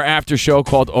continue on our after show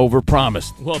called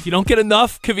Overpromised. Well, if you don't get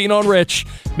enough Covino and Rich,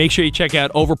 make sure you check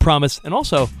out Overpromise and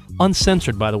also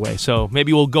uncensored, by the way, so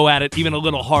maybe we'll go at it even a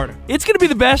little harder. It's going to be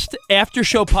the best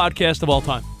after-show podcast of all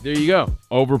time. There you go.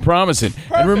 Overpromising.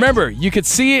 And remember, you could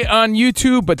see it on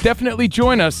YouTube, but definitely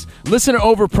join us. Listen to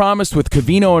Overpromised with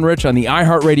Covino and Rich on the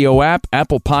iHeartRadio app,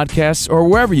 Apple Podcasts, or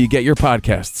wherever you get your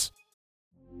podcasts.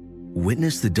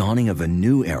 Witness the dawning of a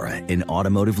new era in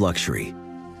automotive luxury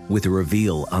with a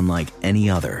reveal unlike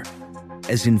any other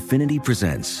as Infiniti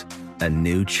presents a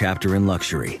new chapter in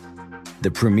luxury. The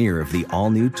premiere of the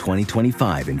all-new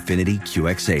 2025 Infiniti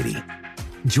QX80.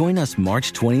 Join us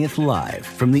March 20th live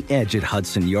from the Edge at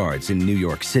Hudson Yards in New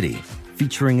York City,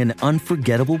 featuring an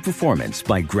unforgettable performance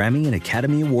by Grammy and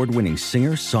Academy Award-winning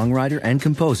singer, songwriter, and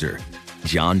composer,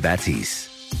 Jon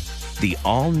Batiste. The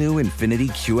all-new Infiniti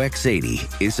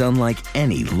QX80 is unlike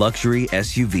any luxury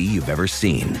SUV you've ever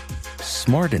seen.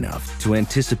 Smart enough to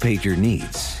anticipate your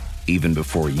needs, even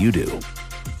before you do.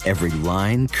 Every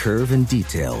line, curve, and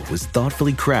detail was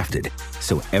thoughtfully crafted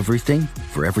so everything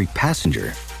for every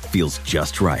passenger feels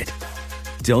just right.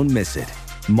 Don't miss it.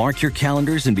 Mark your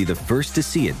calendars and be the first to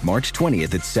see it March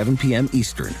 20th at 7 p.m.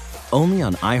 Eastern, only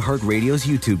on iHeartRadio's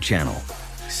YouTube channel.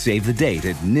 Save the date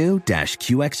at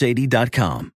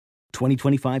new-QX80.com.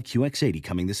 2025 QX80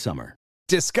 coming this summer.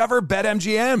 Discover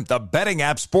BetMGM, the betting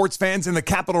app sports fans in the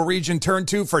capital region turn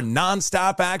to for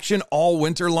nonstop action all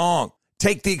winter long.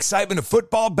 Take the excitement of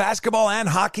football, basketball, and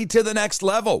hockey to the next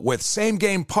level with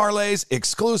same-game parlays,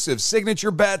 exclusive signature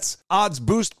bets, odds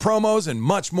boost promos, and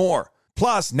much more.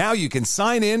 Plus, now you can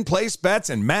sign in, place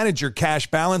bets, and manage your cash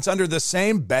balance under the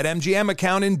same BetMGM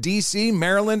account in D.C.,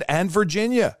 Maryland, and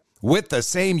Virginia. With the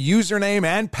same username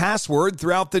and password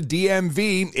throughout the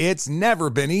DMV, it's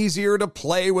never been easier to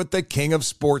play with the king of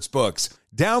sportsbooks.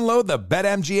 Download the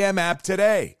BetMGM app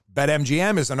today.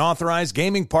 BetMGM is an authorized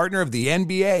gaming partner of the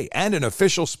NBA and an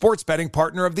official sports betting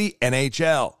partner of the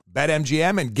NHL.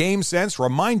 BetMGM and GameSense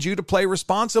remind you to play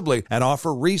responsibly and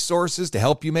offer resources to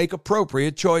help you make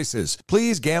appropriate choices.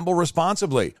 Please gamble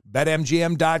responsibly.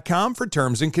 BetMGM.com for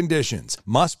terms and conditions.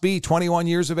 Must be 21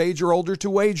 years of age or older to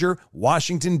wager.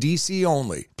 Washington, D.C.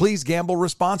 only. Please gamble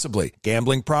responsibly.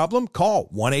 Gambling problem? Call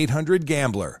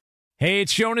 1-800-GAMBLER. Hey,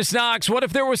 it's Jonas Knox. What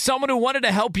if there was someone who wanted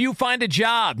to help you find a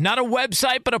job? Not a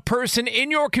website, but a person in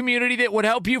your community that would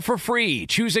help you for free.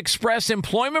 Choose Express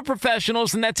Employment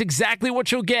Professionals, and that's exactly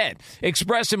what you'll get.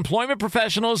 Express Employment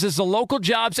Professionals is the local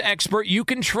jobs expert you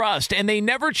can trust, and they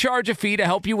never charge a fee to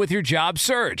help you with your job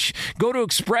search. Go to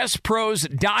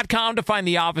expresspros.com to find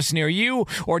the office near you,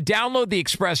 or download the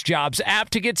Express Jobs app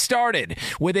to get started.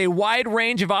 With a wide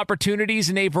range of opportunities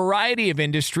in a variety of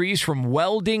industries, from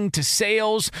welding to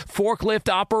sales,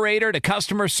 forklift operator to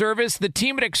customer service, the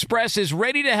team at Express is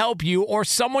ready to help you or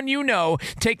someone you know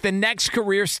take the next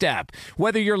career step.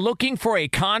 Whether you're looking for a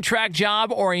contract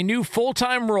job or a new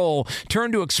full-time role,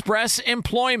 turn to Express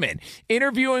Employment.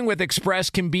 Interviewing with Express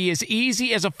can be as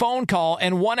easy as a phone call,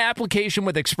 and one application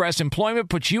with Express Employment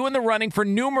puts you in the running for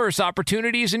numerous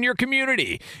opportunities in your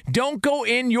community. Don't go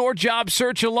in your job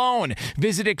search alone.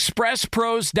 Visit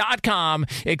expresspros.com,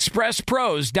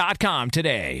 expresspros.com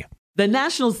today. The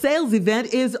national sales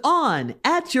event is on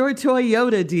at your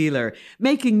Toyota dealer,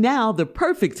 making now the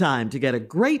perfect time to get a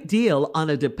great deal on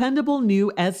a dependable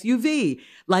new SUV,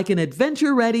 like an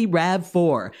adventure-ready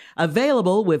RAV4.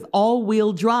 Available with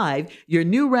all-wheel drive, your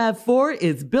new RAV4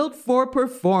 is built for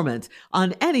performance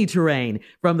on any terrain,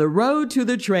 from the road to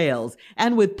the trails,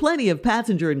 and with plenty of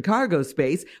passenger and cargo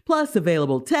space, plus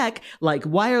available tech like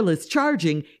wireless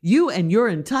charging, you and your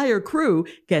entire crew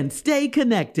can stay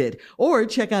connected. Or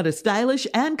check out a stylish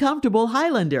and comfortable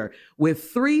Highlander with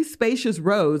 3 spacious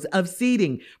rows of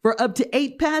seating for up to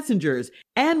 8 passengers.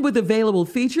 And with available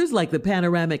features like the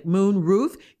panoramic moon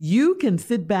roof, you can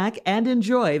sit back and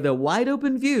enjoy the wide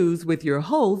open views with your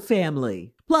whole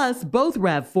family. Plus, both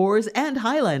RAV4s and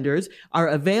Highlanders are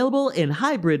available in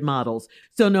hybrid models,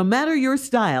 so no matter your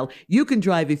style, you can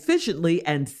drive efficiently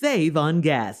and save on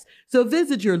gas. So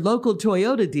visit your local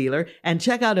Toyota dealer and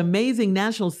check out amazing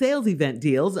national sales event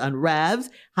deals on RAVs,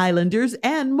 Highlanders,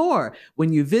 and more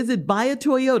when you visit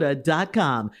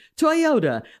buyatoyota.com.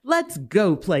 Toyota, let's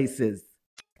go places.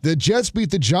 The Jets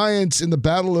beat the Giants in the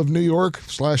Battle of New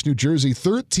York/New Jersey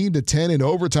 13-10 in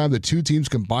overtime. The two teams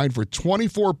combined for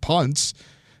 24 punts.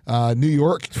 New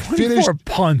York 24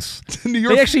 punts. New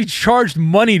York, they actually charged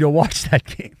money to watch that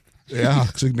game. Yeah,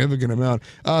 significant amount.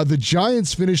 The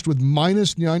Giants finished with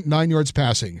minus 9 yards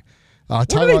passing. What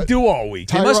do they do all week?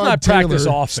 They must not practice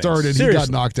offense. Started. Seriously. He got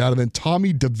knocked out, and then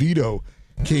Tommy DeVito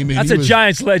came in. That's a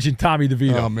Giants legend, Tommy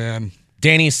DeVito. Oh, man.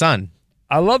 Danny's son.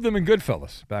 I loved him in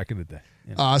Goodfellas back in the day.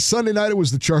 Yeah. Sunday night, it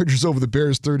was the Chargers over the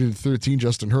Bears, 30-13.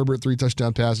 Justin Herbert, 3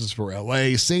 touchdown passes for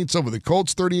L.A. Saints over the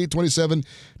Colts, 38-27.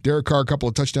 Derek Carr, a couple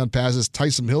of touchdown passes.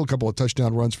 Tyson Hill, a couple of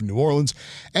touchdown runs for New Orleans.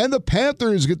 And the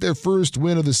Panthers get their first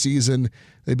win of the season.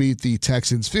 They beat the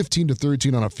Texans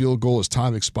 15-13 on a field goal as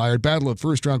time expired. Battle of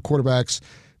first-round quarterbacks.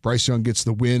 Bryce Young gets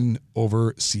the win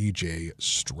over C.J.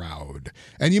 Stroud.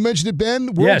 And you mentioned it,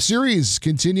 Ben. World Series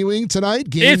continuing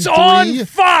tonight. Game 3. On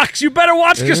Fox. You better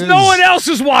watch because no one else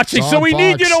is watching, so we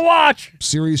need you to watch.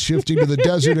 Series shifting to the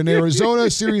desert in Arizona.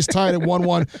 Series tied at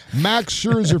 1-1. Max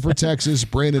Scherzer for Texas.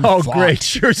 Brandon Pfaadt. Oh, great.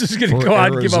 Scherzer's going to go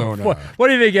out and give up. What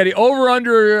do you think, Eddie? Over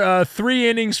under 3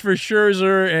 innings for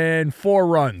Scherzer and 4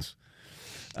 runs.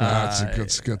 That's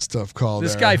a good stuff call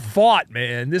this there. Guy fought,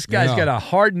 man. This guy's got a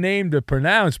hard name to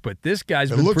pronounce, but this guy's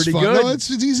been pretty good. No,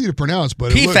 it's easy to pronounce,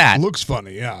 but it looks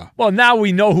funny, yeah. Well, now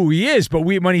we know who he is, but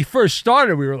when he first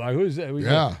started, we were like, who's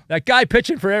that? That guy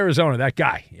pitching for Arizona, that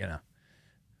guy, you know.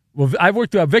 Well, I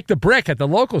worked with Victor Brick at the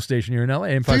local station here in L.A.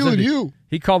 And Feeling you.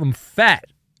 He called him fat.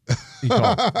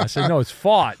 I said, no, it's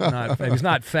fought. He's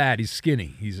not fat. He's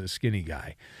skinny. He's a skinny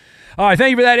guy. All right,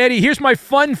 thank you for that, Eddie. Here's my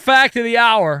fun fact of the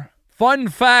hour. Fun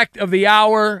fact of the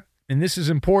hour, and this is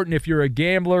important if you're a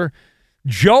gambler.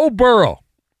 Joe Burrow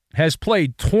has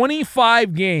played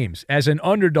 25 games as an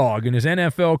underdog in his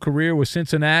NFL career with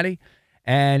Cincinnati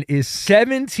and is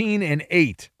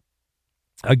 17-8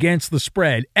 against the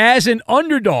spread as an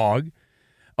underdog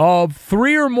of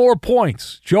 3 or more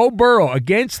points. Joe Burrow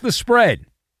against the spread,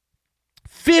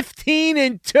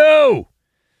 15-2.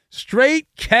 Straight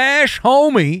cash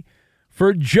homie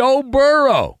for Joe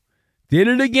Burrow. Did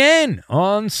it again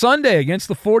on Sunday against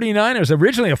the 49ers.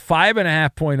 Originally a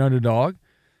 5.5-point underdog.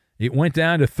 It went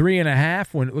down to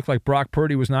 3.5 when it looked like Brock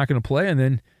Purdy was not going to play, and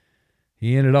then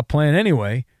he ended up playing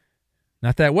anyway.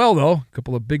 Not that well, though. A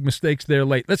couple of big mistakes there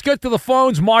late. Let's get to the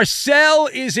phones. Marcel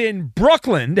is in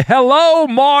Brooklyn. Hello,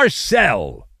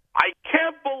 Marcel. I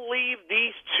can't believe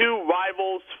these two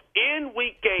rivals in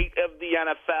Week 8 of the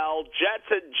NFL, Jets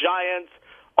and Giants,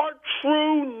 are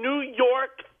true New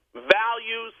York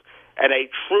values. And a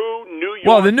true New York.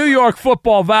 Well, the New York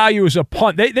football value is a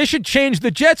punt. They should change.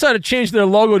 The Jets ought to change their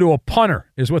logo to a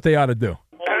punter, is what they ought to do.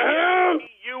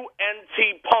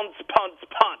 P-U-N-T, punts.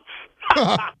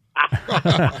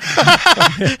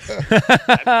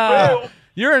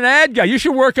 You're an ad guy. You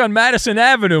should work on Madison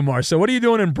Avenue, Marcel. What are you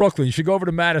doing in Brooklyn? You should go over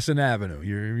to Madison Avenue.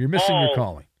 You're missing your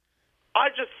calling. I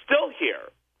just still here.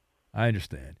 I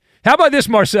understand. How about this,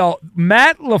 Marcel?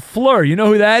 Matt LaFleur. You know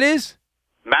who that is?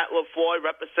 Matt LaFleur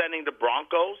representing the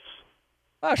Broncos.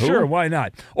 Oh, sure, why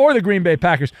not? Or the Green Bay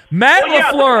Packers. Matt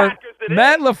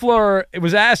LaFleur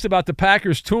was asked about the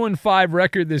Packers' 2-5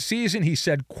 record this season. He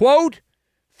said, quote,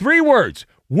 3 words,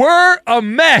 we're a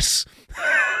mess.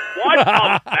 What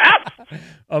a mess?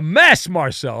 A mess,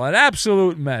 Marcel, an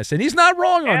absolute mess. And he's not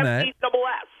wrong on that.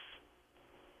 M-E-S-S.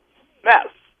 Mess.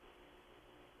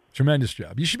 Tremendous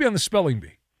job. You should be on the spelling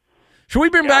bee. Should we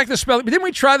bring back the spelling bee? Didn't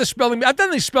we try the spelling bee? I've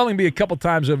done the spelling bee a couple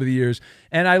times over the years,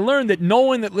 and I learned that no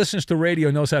one that listens to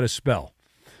radio knows how to spell.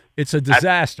 It's a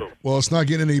disaster. Well, it's not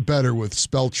getting any better with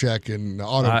spell check and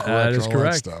autocorrect that is and all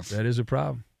correct. that stuff. That is a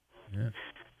problem. Yeah.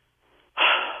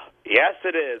 Yes,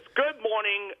 it is. Good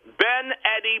morning, Ben,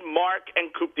 Eddie, Mark,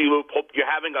 and Coop-de-Loop. Hope you're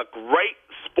having a great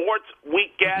sports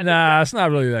weekend. Nah, it's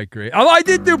not really that great. Although I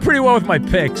did do pretty well with my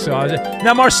picks. So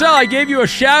now, Marcel, I gave you a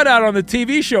shout-out on the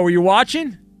TV show. Were you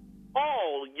watching?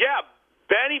 Oh, yeah.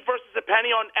 Benny versus the Penny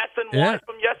on SNY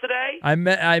from yesterday.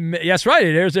 That's right.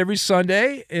 It airs every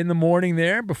Sunday in the morning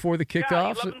there before the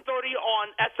kickoff. 11:30 on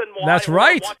SNY. That's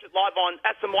right. Watch it live on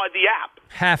SNY, the app.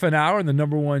 Half an hour in the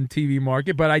number 1 TV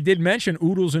market. But I did mention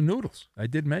Oodles and Noodles. I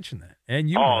did mention that. And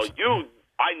you.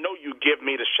 I know you give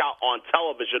me the shout on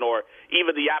television or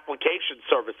even the application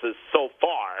services so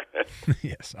far.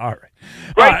 Yes. All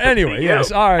right. Anyway,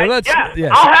 yes. All right.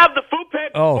 Yes. I'll have the food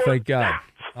pick. Oh, thank God.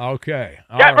 Okay.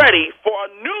 Get ready for a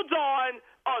new dawn,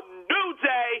 a new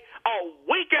day, a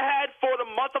week ahead for the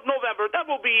month of November. That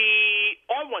will be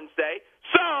on Wednesday.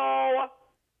 So,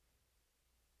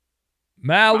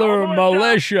 Maller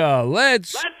Militia,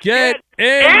 let's get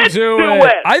into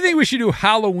it. I think we should do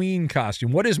Halloween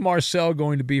costume. What is Marcel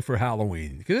going to be for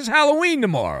Halloween? Because it's Halloween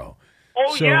tomorrow.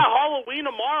 Oh, yeah, Halloween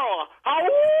tomorrow.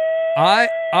 All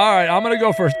right, I'm going to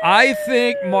go first. I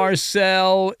think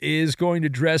Marcel is going to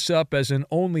dress up as an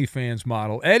OnlyFans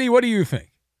model. Eddie, what do you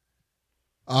think?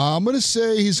 I'm going to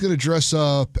say he's going to dress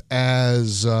up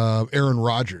as Aaron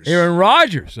Rodgers. Aaron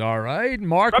Rodgers, all right.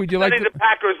 Mark, would you like to... the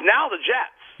Packers, now the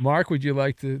Jets. Mark, would you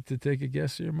like to take a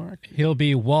guess here, Mark? He'll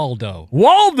be Waldo.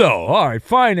 Waldo! All right,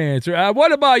 fine answer.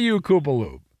 What about you,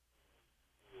 Koopaloop?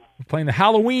 We're playing the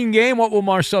Halloween game. What will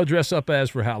Marcel dress up as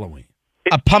for Halloween?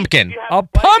 A pumpkin. A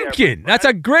pumpkin. That's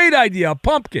a great idea, a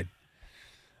pumpkin.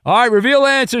 All right, reveal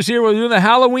answers here. We're doing the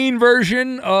Halloween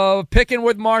version of Picking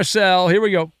with Marcel. Here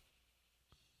we go.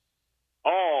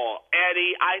 Oh,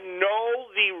 Eddie, I know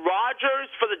the Rodgers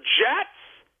for the Jets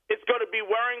is going to be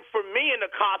wearing for me in the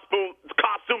costume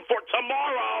for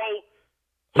tomorrow.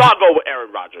 So I'll go with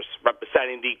Aaron Rodgers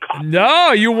representing the costume.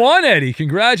 No, you won, Eddie.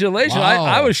 Congratulations. Wow.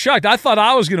 I was shocked. I thought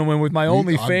I was going to win with my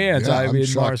OnlyFans. I'm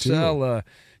Marcel.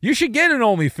 You should get an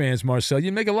OnlyFans, Marcel.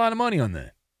 You make a lot of money on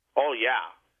that. Oh, yeah.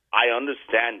 I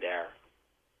understand there.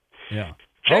 Yeah.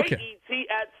 Okay.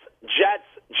 Jets.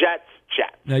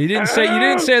 No, you didn't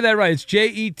say that right. It's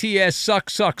JETS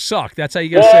suck. That's how you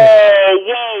got to say it.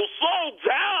 Whoa,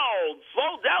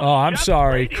 slow down. Oh, I'm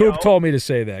sorry. Radio. Coop told me to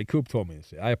say that. I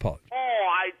apologize. Oh,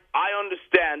 I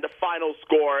understand. The final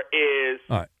score is...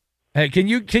 All right. Hey, can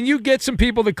you get some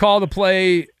people to call to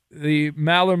play the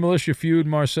Maller Militia feud,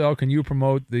 Marcel? Can you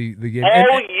promote the game?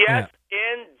 Oh, yes,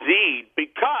 indeed.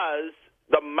 Because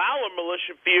the Maller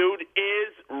Militia feud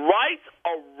is right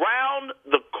around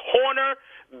the corner.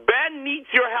 Ben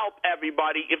needs your help,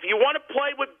 everybody. If you want to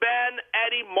play with Ben,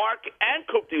 Eddie, Mark, and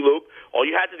Coop-de-Loop, all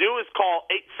you have to do is call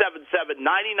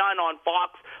 877-99 on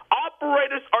Fox.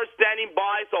 Operators are standing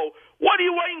by, so what are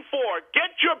you waiting for?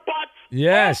 Get your butts off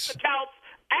the couch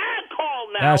and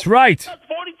call now. That's right. That's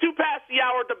 42 past the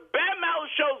hour. The Ben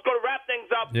Maller Show is going to wrap things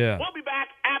up. Yeah. We'll be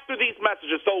back after these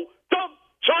messages, so don't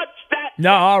touch that.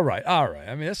 No, all right.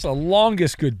 I mean, that's the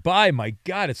longest goodbye. My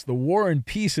God, it's the War and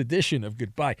Peace edition of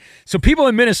goodbye. So people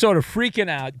in Minnesota freaking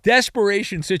out.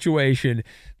 Desperation situation.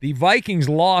 The Vikings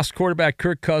lost quarterback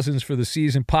Kirk Cousins for the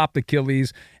season, popped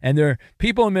Achilles, and there are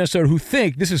people in Minnesota who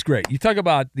think, this is great. You talk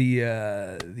about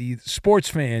the sports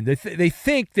fan. They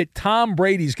think that Tom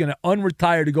Brady's going to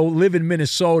unretire to go live in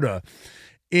Minnesota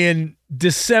in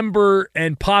December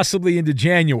and possibly into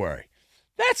January.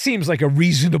 That seems like a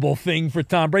reasonable thing for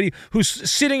Tom Brady, who's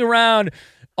sitting around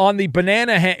on the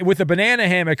with a banana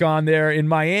hammock on there in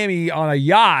Miami on a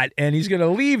yacht, and he's going to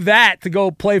leave that to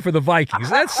go play for the Vikings.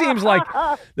 That seems like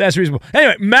that's reasonable.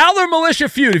 Anyway, Maller Militia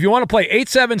feud. If you want to play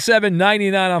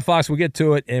 877-99 on Fox, we'll get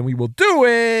to it, and we will do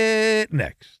it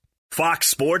next. Fox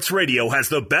Sports Radio has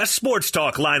the best sports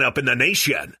talk lineup in the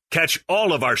nation. Catch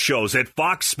all of our shows at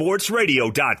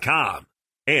foxsportsradio.com.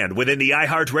 And within the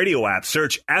iHeartRadio app,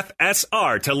 search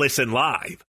FSR to listen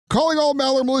live. Calling all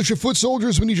Maller Militia foot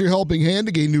soldiers, we need your helping hand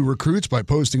to gain new recruits by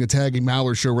posting and tagging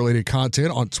Maller Show-related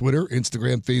content on Twitter,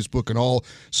 Instagram, Facebook, and all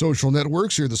social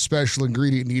networks. You're the special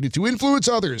ingredient needed to influence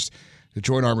others to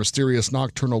join our mysterious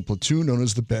nocturnal platoon known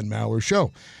as the Ben Maller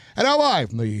Show. And now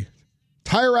live from the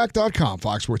TireRack.com,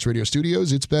 Fox Sports Radio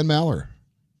studios, it's Ben Maller.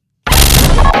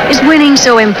 Is winning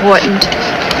so important?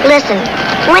 Listen,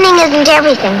 winning isn't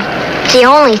everything. It's the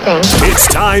only thing. It's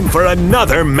time for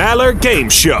another Maller Game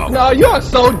Show. No, you're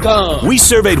so dumb. We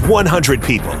surveyed 100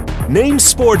 people. Name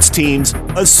sports teams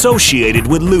associated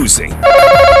with losing.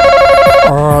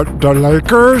 The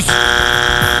Lakers?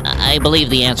 I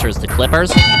believe the answer is the Clippers.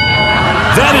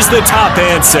 That is the top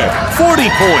answer. 40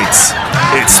 points.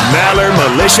 It's Maller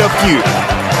Militia Feud.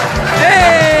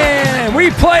 And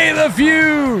we play the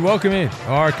feud. Welcome in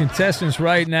our contestants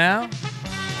right now. Let's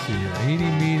see,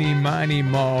 eeny, meeny, miny,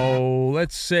 mo.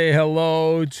 Let's say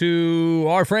hello to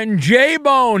our friend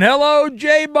J-Bone. Hello,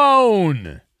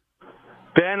 J-Bone.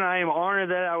 Ben, I am honored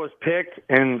that I was picked,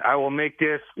 and I will make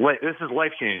this. This is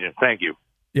life-changing. Thank you.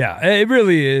 Yeah, it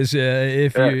really is.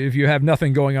 If you have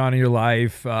nothing going on in your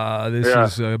life, this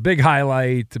is a big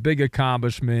highlight, a big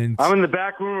accomplishment. I'm in the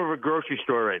back room of a grocery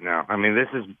store right now. I mean, this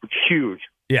is huge.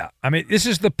 Yeah, I mean, this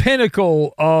is the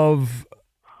pinnacle of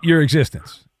your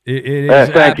existence. It is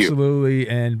absolutely,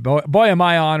 and boy, am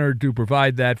I honored to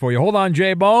provide that for you. Hold on,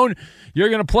 J-Bone. You're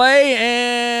going to play,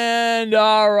 and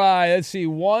all right, let's see,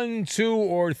 1, 2,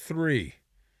 or 3.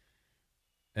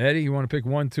 Eddie, you want to pick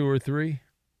 1, 2, or 3?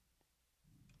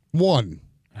 1.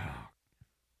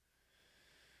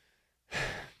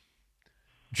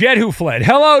 Jed who fled.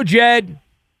 Hello, Jed.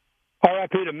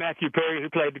 R.I.P. to Matthew Perry, who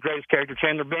played the greatest character,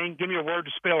 Chandler Bing. Give me a word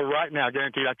to spell right now.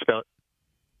 Guaranteed I can spell it.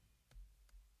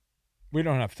 We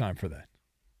don't have time for that.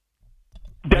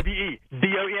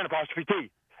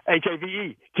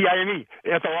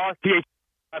 W-E-D-O-N-T-H-A-V-E-T-I-M-E-F-O-R-T-H.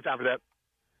 I have time for that.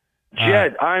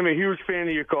 Jed, I'm a huge fan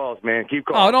of your calls, man. Keep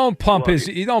calling. Oh, don't pump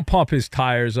his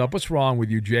tires up. What's wrong with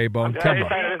you, J-Bone? Come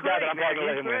on.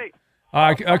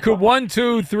 All right, Coop, 1,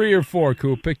 2, 3, or 4,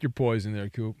 Coop. Pick your poison there,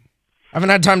 Coop. I haven't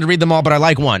had time to read them all, but I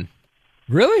like 1.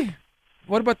 Really?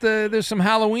 What about there's some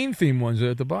Halloween-themed ones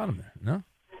at the bottom there, no?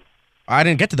 I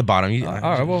didn't get to the bottom. All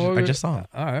right, well, I just saw it.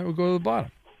 All right, we'll go to the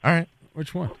bottom. All right.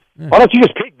 Which one? Yeah. Why don't you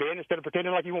just pick, Ben, instead of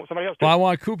pretending like you want somebody else to? Well, I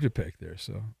want Coop to pick there,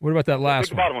 so what about that last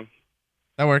pick the bottom one?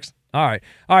 That works. All right,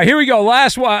 here we go.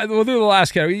 Last one. We'll do the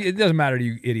last category. It doesn't matter to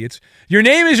you idiots. Your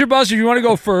name is your buzzer. If you want to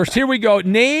go first, here we go.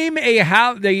 Name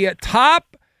the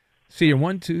top. See your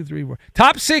 1, 2, 3, 4.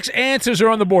 Top 6 answers are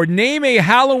on the board. Name a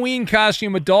Halloween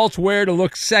costume adults wear to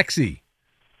look sexy.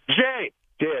 Jed.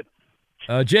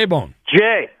 J-Bone.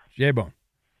 J-Bone.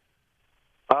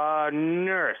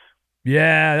 Nurse.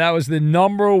 Yeah, that was the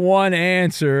number one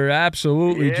answer.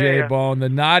 Absolutely, J-Bone. The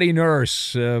naughty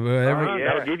nurse.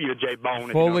 I'll give you a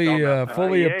J-Bone. Fully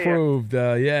approved.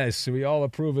 Yes, we all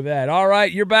approve of that. All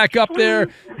right, you're back up there.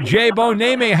 J-Bone,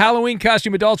 name a Halloween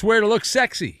costume adults wear to look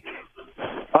sexy.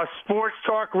 A sports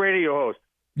talk radio host.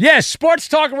 Yes, sports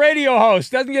talk radio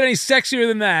host. Doesn't get any sexier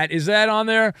than that. Is that on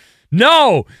there?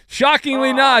 No,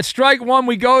 shockingly not. Strike one.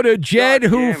 We go to Jed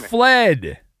who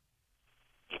fled.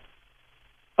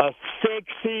 A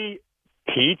sexy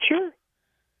teacher?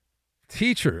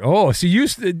 Teacher. Oh, so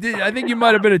I think you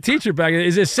might have been a teacher back then.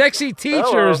 Is it sexy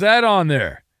teacher? Is that on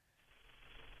there?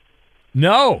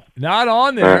 No, not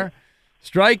on there.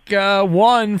 Strike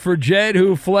one for Jed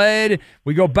who fled.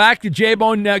 We go back to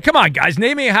J-Bone. Come on, guys.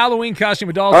 Name me a Halloween costume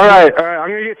adults. All right. I'm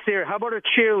going to get serious. How about a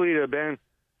cheerleader, Ben?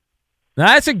 Now,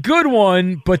 that's a good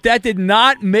one, but that did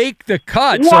not make the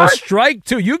cut. What? So strike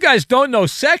two. You guys don't know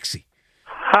sexy.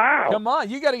 How? Come on.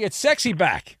 You got to get sexy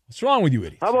back. What's wrong with you,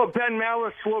 idiots? How about Ben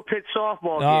Maller's slow pitch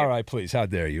softball game? All right, please. How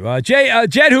dare you?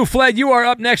 Jed who fled, you are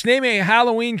up next. Name a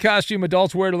Halloween costume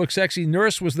adults wear to look sexy.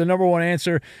 Nurse was the number one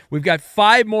answer. We've got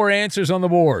 5 more answers on the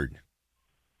board.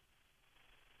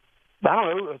 I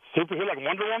don't know. Superhero like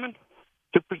Wonder Woman?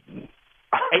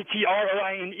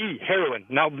 Heroine. Heroine.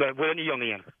 Now with an E on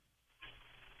the end.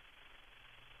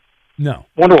 No.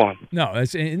 Wonder Woman. No,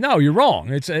 you're wrong.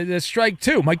 It's strike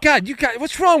two. My God, you guys,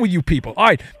 what's wrong with you people? All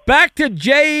right, back to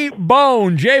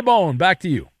J-Bone. J-Bone, back to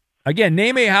you. Again,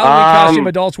 name a Halloween costume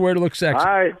adults wear to look sexy.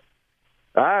 I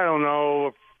don't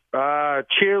know.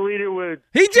 Cheerleader with...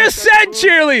 He just said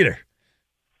cheerleader.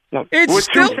 No, it's with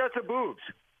still... 2 sets of boobs.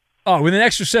 Oh, with an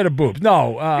extra set of boobs.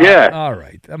 No. Yeah. All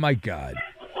right. Oh, my God.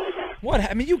 What?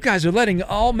 I mean, you guys are letting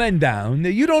all men down.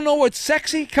 You don't know what's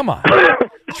sexy? Come on.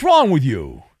 What's wrong with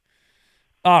you?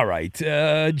 All right.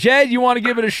 Jed, you want to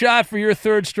give it a shot for your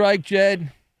third strike,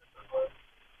 Jed?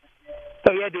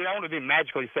 So, yeah, dude, I want to be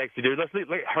magically sexy, dude. Let's look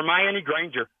Hermione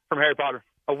Granger from Harry Potter.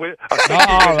 All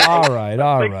right.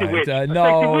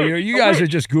 No, you guys are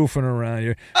just goofing around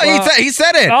here. He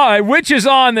said it. All right, witch is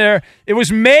on there. It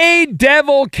was maid,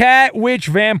 devil, cat, witch,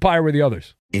 vampire were the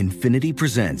others. Infinity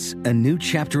presents a new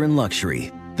chapter in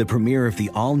luxury, the premiere of the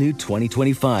all-new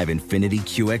 2025 Infinity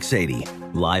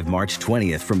QX80, live March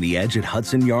 20th from the Edge at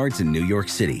Hudson Yards in New York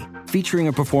City, featuring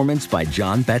a performance by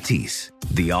John Batiste.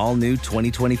 The all-new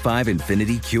 2025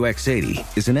 Infinity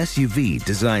QX80 is an SUV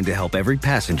designed to help every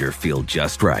passenger feel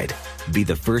just right. Be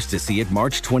the first to see it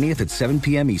March 20th at 7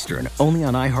 p.m. Eastern, only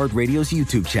on iHeartRadio's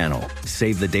YouTube channel.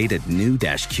 Save the date at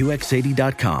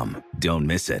new-QX80.com. Don't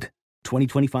miss it.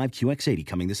 2025 QX80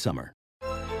 coming this summer.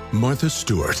 Martha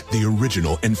Stewart, the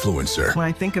original influencer. When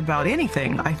I think about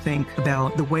anything, I think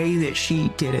about the way that she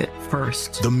did it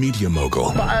first. The media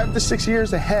mogul. 5 to 6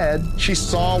 years ahead, she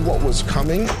saw what was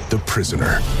coming. The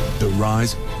prisoner. The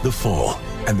rise, the fall,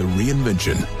 and the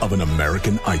reinvention of an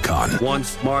American icon.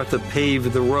 Once Martha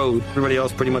paved the road, everybody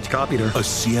else pretty much copied her. A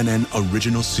CNN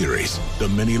original series, The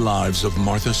Many Lives of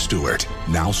Martha Stewart,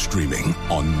 now streaming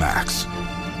on Max.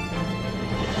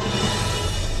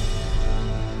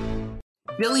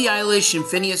 Billie Eilish and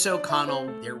Phineas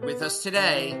O'Connell, they're with us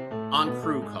today on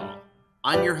Crew Call.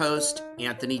 I'm your host,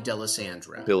 Anthony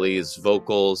D'Alessandro. Billie's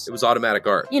vocals, it was automatic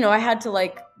art. You know, I had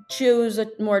to choose a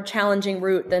more challenging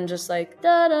route than just da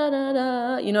da da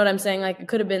da. You know what I'm saying? It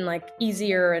could have been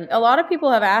easier. And a lot of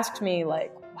people have asked me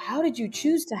how did you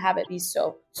choose to have it be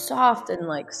so soft and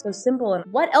so simple? And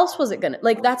what else was it gonna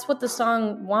that's what the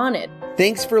song wanted.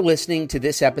 Thanks for listening to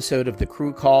this episode of the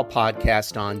Crew Call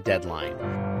podcast on Deadline.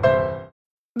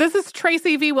 This is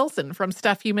Tracy V. Wilson from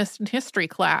Stuff You Missed in History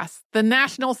class. The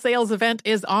national sales event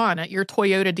is on at your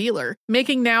Toyota dealer,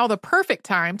 making now the perfect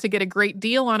time to get a great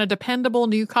deal on a dependable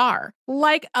new car.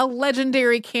 Like a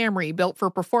legendary Camry built for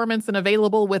performance and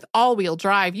available with all-wheel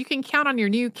drive, you can count on your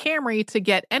new Camry to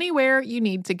get anywhere you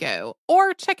need to go.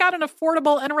 Or check out an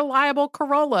affordable and reliable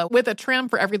Corolla with a trim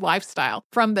for every lifestyle.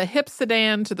 From the hip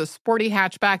sedan to the sporty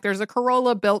hatchback, there's a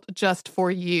Corolla built just for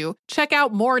you. Check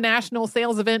out more national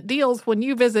sales event deals when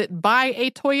you visit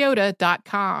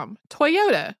buyatoyota.com.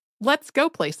 Toyota, let's go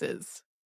places.